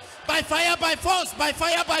force, by fire, by force, by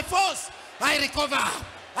fire, by force. I recover.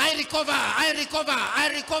 I recover. I recover.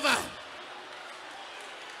 I recover.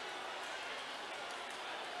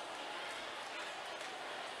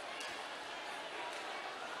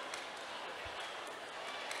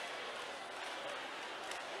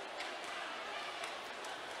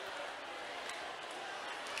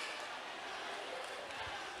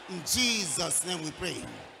 In Jesus' name we pray.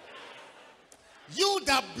 You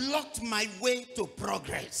that blocked my way to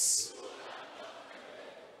progress,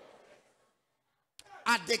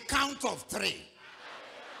 at the count of 3,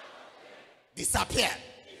 disappear.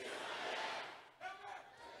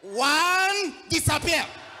 1, disappear.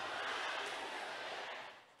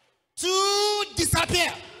 2,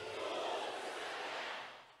 disappear.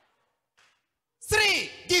 3,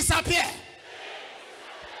 disappear.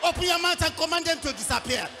 Open your mouth and command them to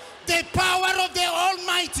disappear. The power of the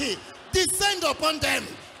Almighty descend upon them.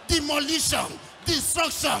 Demolition,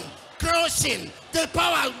 destruction, crushing. The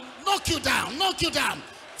power knock you down, knock you down.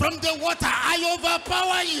 From the water, I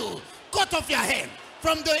overpower you. Cut off your head.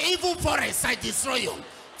 From the evil forest, I destroy you.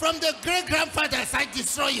 From the great grandfathers, I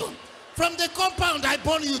destroy you. From the compound, I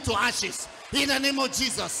burn you to ashes. In the name of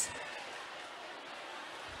Jesus.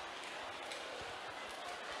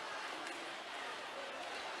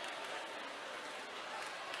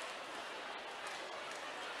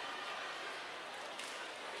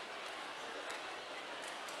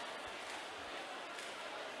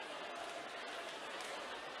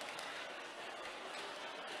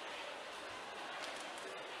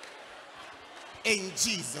 In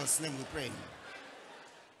Jesus' name we pray.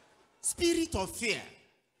 Spirit of fear.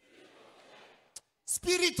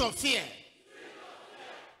 Spirit of fear.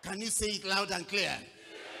 Can you say it loud and clear?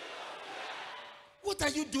 What are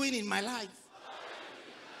you doing in my life?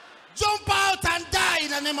 Jump out and die in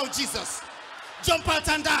the name of Jesus. Jump out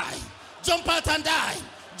and die. Jump out and die.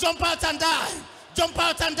 Jump out and die. Jump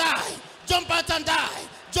out and die. Jump out and die.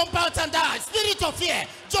 Jump out and die. Spirit of fear.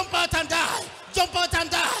 Jump out and die. Jump out and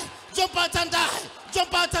die. Jump out and die.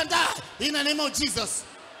 Jump out and die. In the name of Jesus.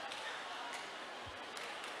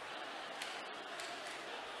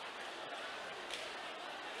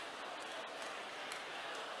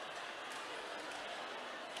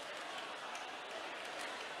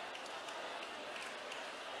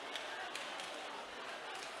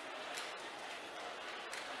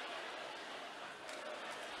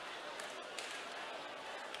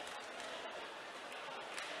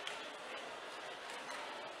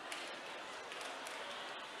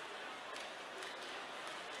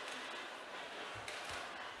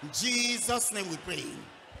 In Jesus' name we pray.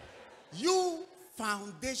 You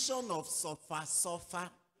foundation of suffer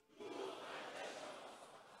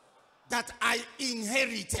that I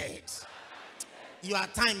inherited, your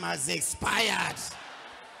time has expired.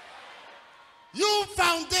 You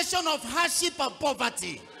foundation of hardship and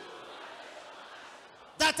poverty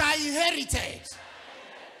that I inherited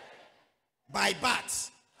by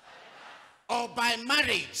birth or by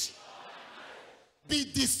marriage,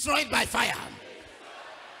 be destroyed by fire.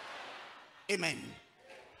 Amen.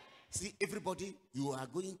 See, everybody, you are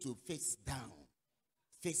going to face down.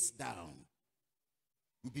 Face down.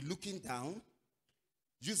 You'll be looking down,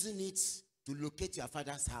 using it to locate your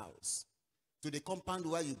father's house, to the compound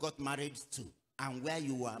where you got married to and where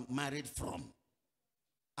you were married from,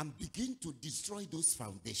 and begin to destroy those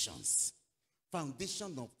foundations.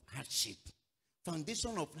 Foundation of hardship,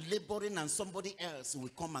 foundation of laboring, and somebody else will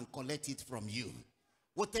come and collect it from you.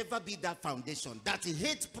 Whatever be that foundation, that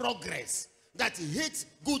hates progress, that hates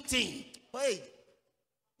good thing. Hey,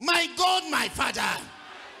 my God, my Father,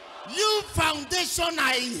 you foundation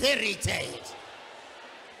I inherited,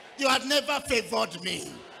 you have never favored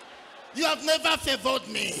me. You have never favored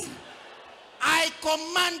me. I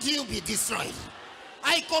command you be destroyed.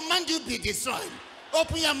 I command you be destroyed.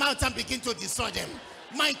 Open your mouth and begin to destroy them.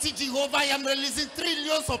 Mighty Jehovah, I am releasing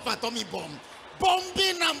trillions of atomic bomb,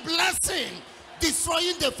 bombing and blasting,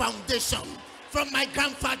 destroying the foundation from my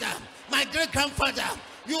grandfather, my great-grandfather.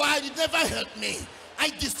 You never helped me. I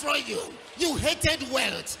destroy you. You hated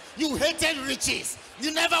wealth. You hated riches.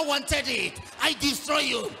 You never wanted it. I destroy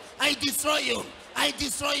you. I destroy you. I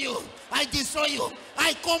destroy you. I destroy you.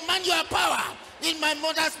 I command your power in my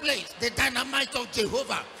mother's place. The dynamite of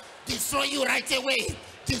Jehovah. Destroy you right away.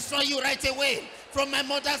 Destroy you right away from my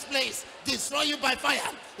mother's place. Destroy you by fire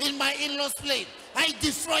in my in-laws' place. I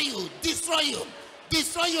destroy you. Destroy you.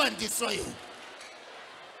 Destroy you and destroy you.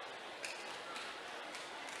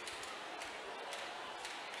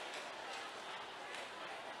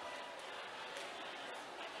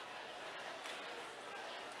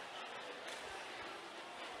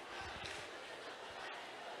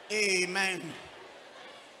 Amen.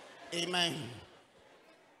 Amen.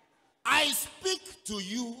 I speak to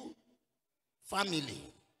you, family.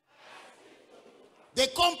 The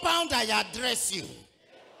compound I address you.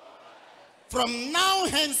 From now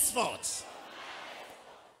henceforth,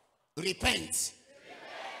 repent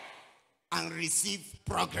and receive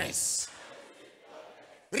progress.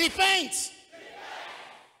 Repent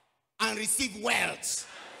and receive wealth.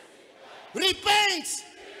 Repent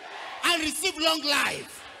and receive long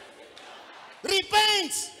life.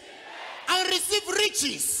 Repent and receive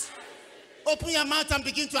riches. Open your mouth and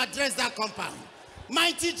begin to address that compound.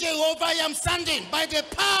 Mighty Jehovah, I am standing by the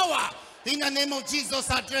power in the name of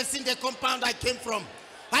Jesus, addressing the compound I came from.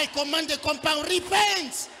 I command the compound,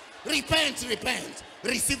 repent, repent, repent.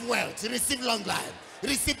 Receive wealth, receive long life,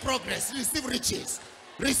 receive progress, receive riches.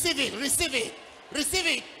 Receive it, receive it, receive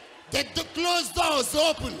it. The closed doors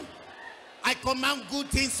open. I command good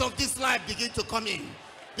things of this life begin to come in.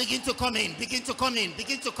 Begin to come in, begin to come in,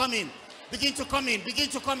 begin to come in, begin to come in, begin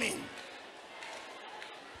to come in.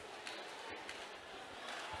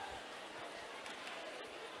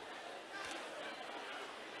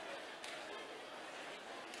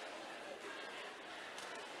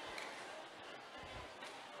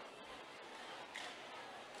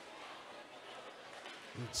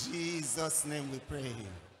 In Jesus' name we pray.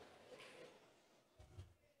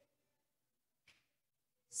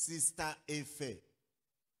 Sister Efe,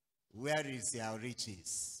 where is your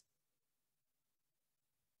riches?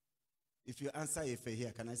 If you answer Efe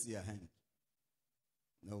here, can I see your hand?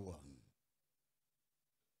 No one.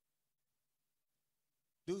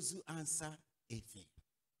 Those who answer Efe,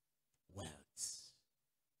 wealth,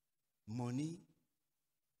 money.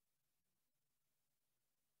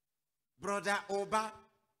 Brother Oba,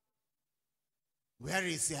 where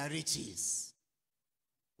is your riches?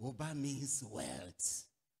 Oba means wealth.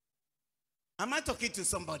 Am I talking to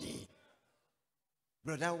somebody?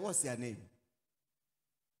 Brother, what's your name?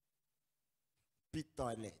 Pit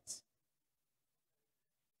Toilet.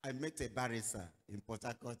 I met a barrister in Port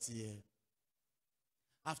Harcourt here.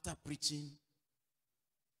 After preaching,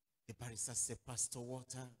 the barrister said, Pastor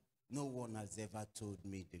Walter, no one has ever told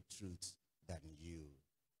me the truth than you.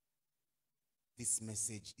 This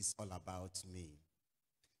message is all about me.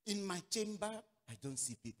 In my chamber, I don't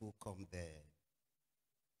see people come there.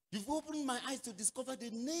 You've opened my eyes to discover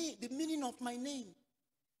the meaning of my name.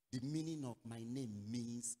 The meaning of my name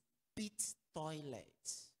means pit toilet.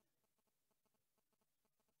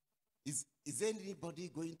 Is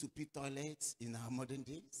anybody going to pit toilets in our modern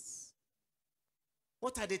days?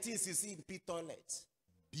 What are the things you see in pit toilets?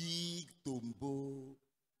 big tombo.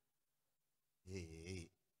 Hey.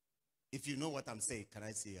 If you know what I'm saying, can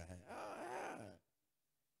I see your hand? Ah.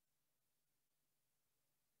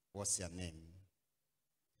 What's your name?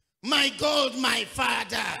 My God, my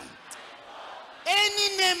Father.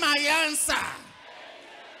 Any name I answer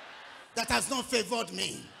that has not favored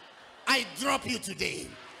me, I drop you today.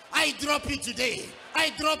 I drop you today. I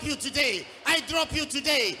drop you today. I drop you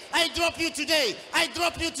today. I drop you today. I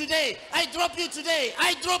drop you today. I drop you today.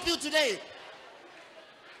 I drop you today.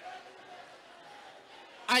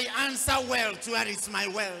 I answer wealth. Where is my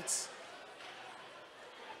wealth?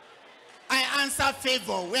 I answer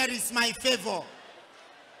favor. Where is my favor?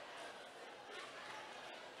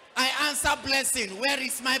 I answer blessing. Where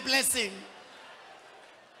is my blessing?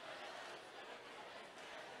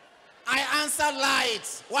 I answer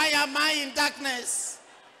light. Why am I in darkness?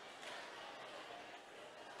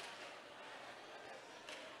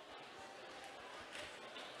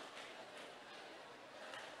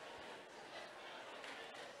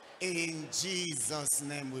 In Jesus'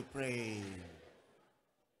 name we pray.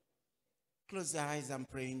 Close your eyes. I'm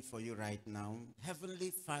praying for you right now.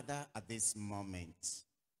 Heavenly Father, at this moment,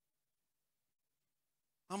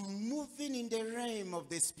 I'm moving in the realm of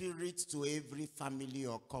the Spirit to every family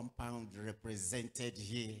or compound represented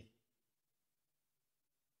here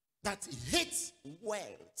that hates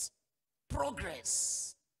wealth,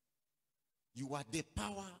 progress. You are the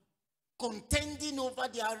power contending over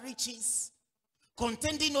their riches,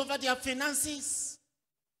 contending over their finances.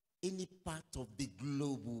 Any part of the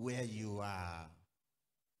globe where you are,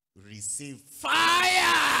 receive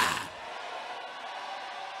fire.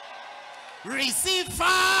 Receive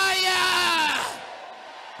fire.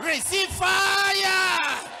 Receive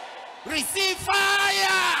fire. Receive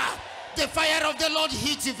fire. The fire of the Lord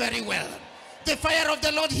hit you very well. The fire of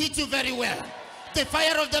the Lord hit you very well. The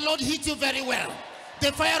fire of the Lord hit you very well.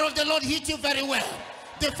 The fire of the Lord hit you very well.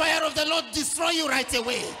 The fire of the Lord destroy you right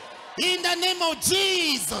away. In the name of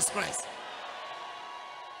Jesus Christ.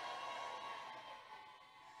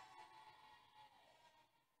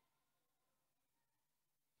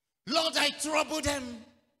 Lord, I trouble them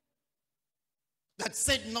that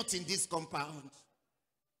said not in this compound.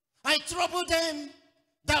 I trouble them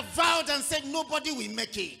that vowed and said nobody will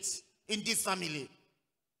make it in this family.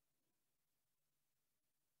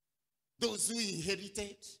 Those who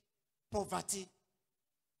inherited poverty,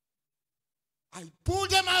 I pull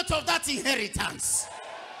them out of that inheritance.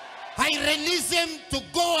 I release them to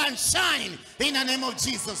go and shine in the name of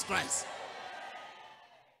Jesus Christ.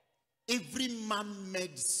 Every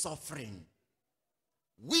man-made suffering,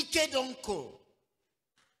 wicked uncle,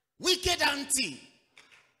 wicked auntie,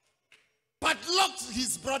 padlocked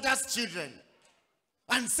his brother's children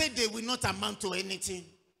and said they will not amount to anything.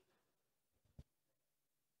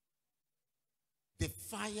 The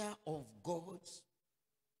fire of God,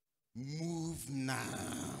 move now.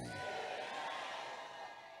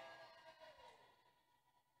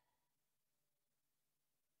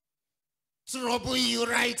 Trouble you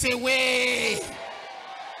right away.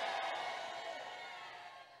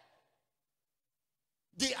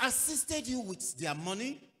 They assisted you with their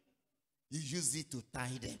money. You use it to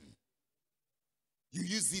tie them. You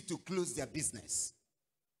use it to close their business.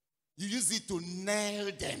 You use it to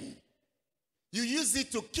nail them. You use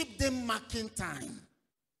it to keep them marking time.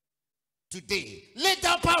 Today, let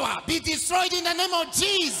that power be destroyed in the name of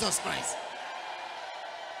Jesus Christ.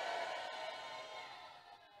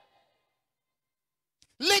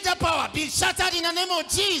 Let the power be shattered in the name of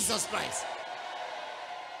Jesus Christ.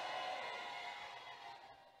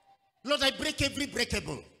 Lord, I break every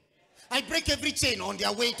breakable. I break every chain on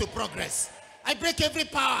their way to progress. I break every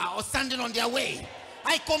power or standing on their way.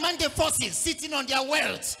 I command the forces sitting on their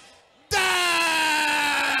wealth.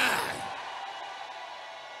 Die!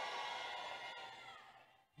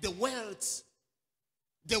 The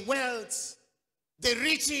wealth, the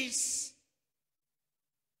riches.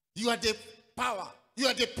 You are the power. You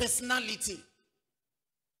are the personality.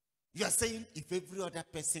 You are saying, if every other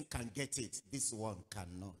person can get it, this one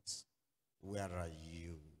cannot. Where are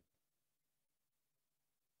you?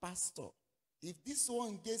 Pastor, if this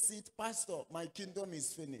one gets it, Pastor, my kingdom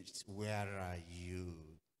is finished. Where are you?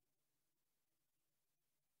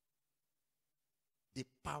 The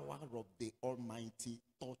power of the Almighty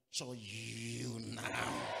torture you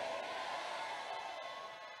now.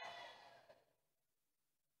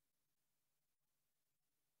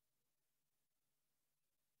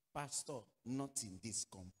 Pastor, not in this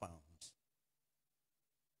compound.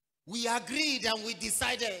 We agreed and we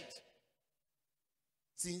decided,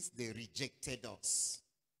 since they rejected us,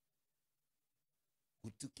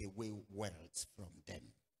 we took away wealth from them.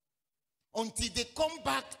 Until they come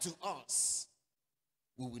back to us,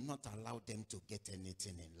 we will not allow them to get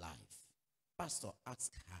anything in life. Pastor,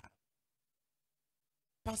 ask her.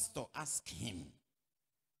 Pastor, ask him.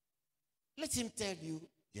 Let him tell you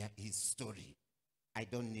his story. I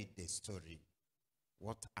don't need the story.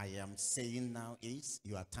 What I am saying now is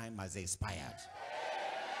your time has expired.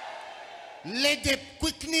 Let the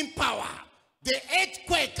quickening power, the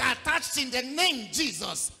earthquake attached in the name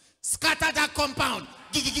Jesus, scatter that compound.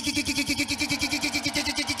 In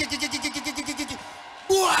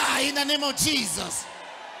the name of Jesus.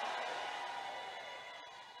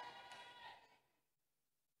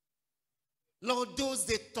 Lord, those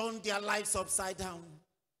that turn their lives upside down,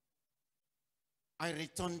 I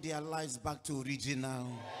return their lives back to original.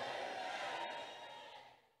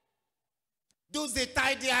 Those that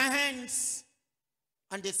tie their hands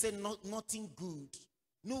and they say nothing good,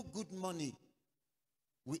 no good money,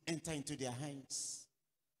 we enter into their hands.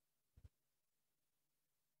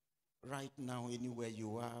 Right now, anywhere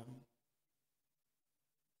you are,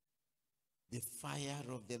 the fire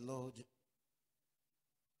of the Lord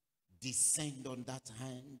descend on that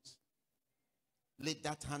hand. Let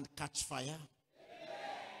that hand catch fire.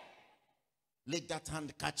 Let that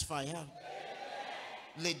hand catch fire.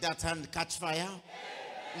 Let that hand catch fire.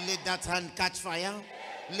 Let that hand catch fire.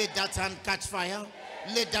 Let that hand catch fire.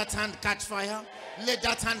 Let that hand catch fire. Let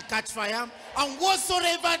that hand catch fire. And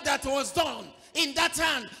whatsoever that was done in that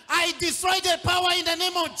hand, I destroy the power in the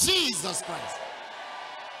name of Jesus Christ.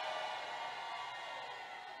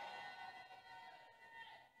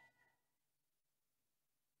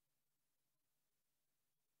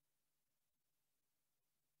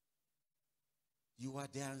 You are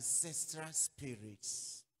the ancestral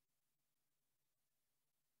spirits.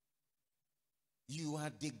 You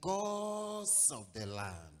are the gods of the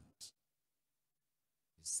land.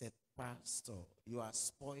 He said, Pastor, you are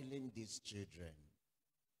spoiling these children.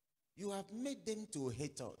 You have made them to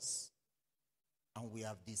hate us. And we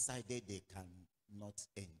have decided they cannot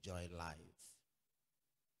enjoy life.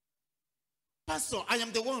 Pastor, I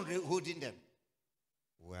am the one holding them.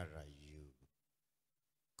 Where are you?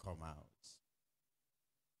 Come out.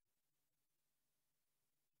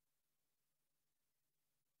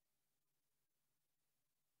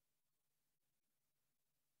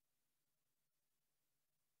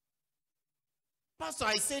 Pastor,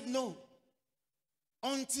 I said no.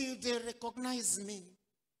 Until they recognize me.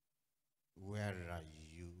 Where are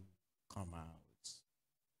you? Come out.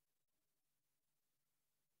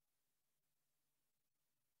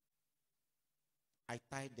 I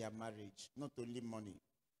tied their marriage, not only money.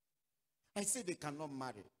 I said they cannot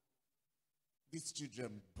marry. These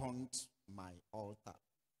children burnt my altar.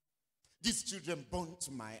 These children burnt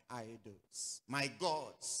my idols, my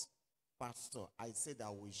gods. Pastor, I said I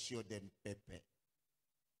will show them pepper.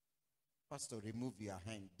 Pastor, remove your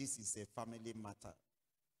hand. This is a family matter.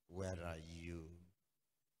 Where are you?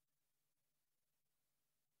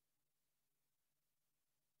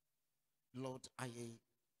 Lord, I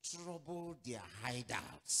trouble their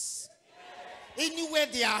hideouts. Anywhere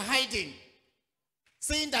they are hiding,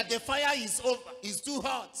 saying that the fire is too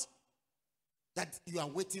hot, that you are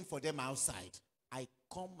waiting for them outside. I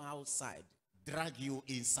come outside, drag you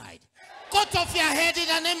inside. Cut off your head in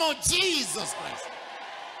the name of Jesus Christ.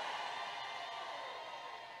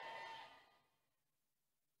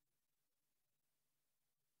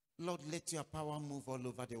 Lord, let your power move all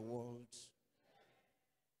over the world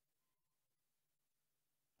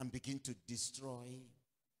and begin to destroy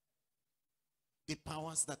the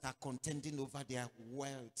powers that are contending over their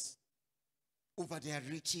wealth, over their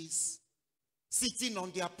riches, sitting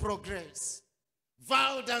on their progress.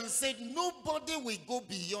 Vowed and said, nobody will go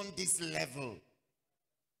beyond this level.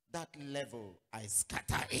 That level, I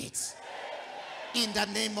scatter it. In the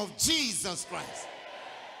name of Jesus Christ.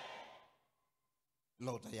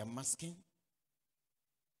 Lord, I am asking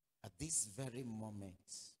at this very moment,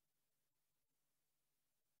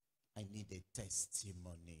 I need a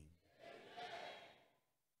testimony.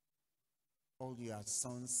 All your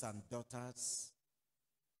sons and daughters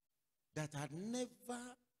that had never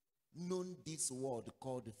known this word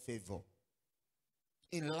called favor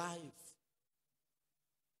in life,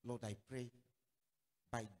 Lord, I pray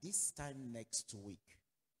by this time next week,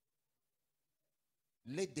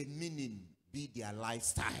 let the meaning be their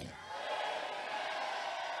lifestyle.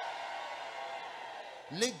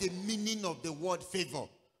 Let the meaning of the word favor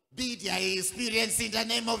be their experience in the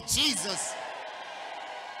name of Jesus.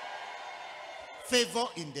 Favor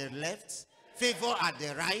in the left, favor at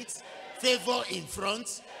the right, favor in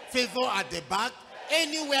front, favor at the back,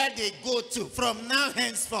 anywhere they go to from now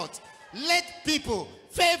henceforth. Let people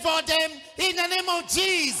favor them In the name of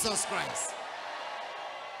Jesus Christ.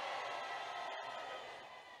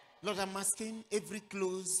 Lord, I'm asking every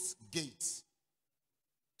closed gate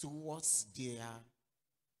towards their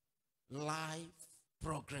life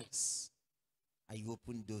progress. I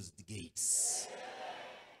open those gates.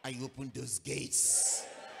 I open those gates.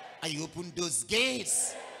 I open those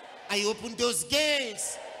gates. I open those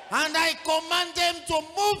gates. And I command them to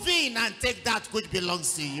move in and take that which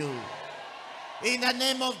belongs to you. In the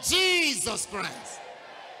name of Jesus Christ.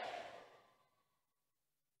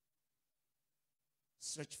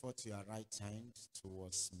 Stretch forth your right hand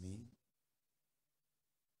towards me.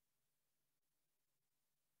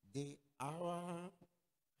 The hour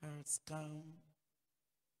has come.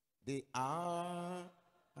 The hour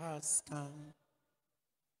has come.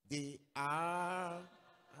 The hour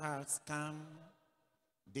has come.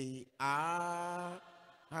 The hour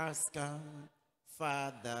has come.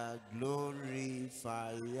 Father,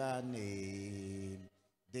 glorify your name.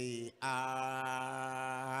 The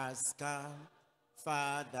hour has come.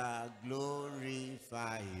 Father,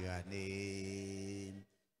 glorify your name.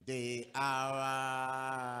 The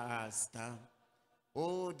hour has come.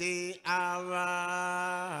 Oh, the hour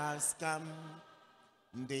has come.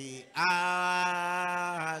 The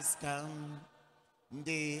hour has come.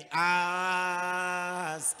 The hour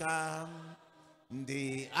has come.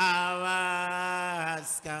 The hour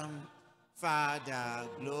has come. Father,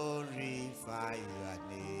 glorify your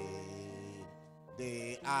name.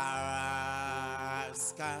 The hour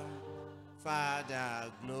has come.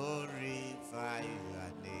 Father, glorify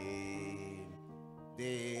your name.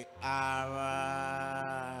 The hour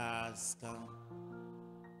has come.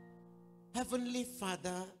 Heavenly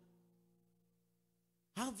Father,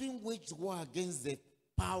 having waged war against the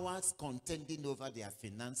powers contending over their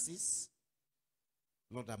finances,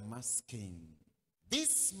 Lord, I'm asking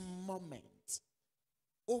this moment,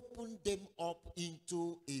 open them up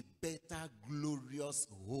into a better, glorious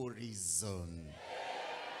horizon.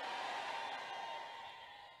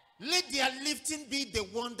 Let their lifting be the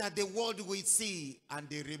one that the world will see, and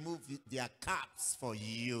they remove their caps for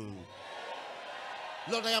you.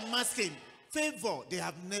 Lord, I am asking favor they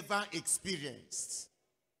have never experienced.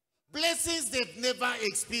 Blessings they've never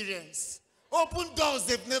experienced. Open doors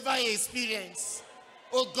they've never experienced.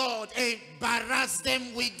 Oh God, embarrass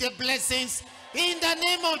them with the blessings in the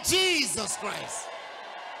name of Jesus Christ.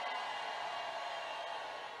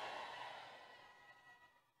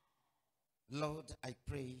 Lord, I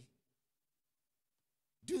pray,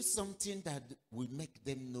 do something that will make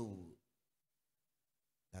them know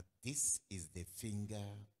that this is the finger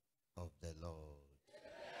of the Lord.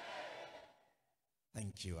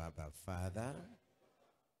 Thank you, Abba Father.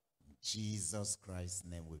 In Jesus Christ's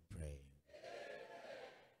name we pray.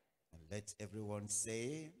 And let everyone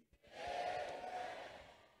say,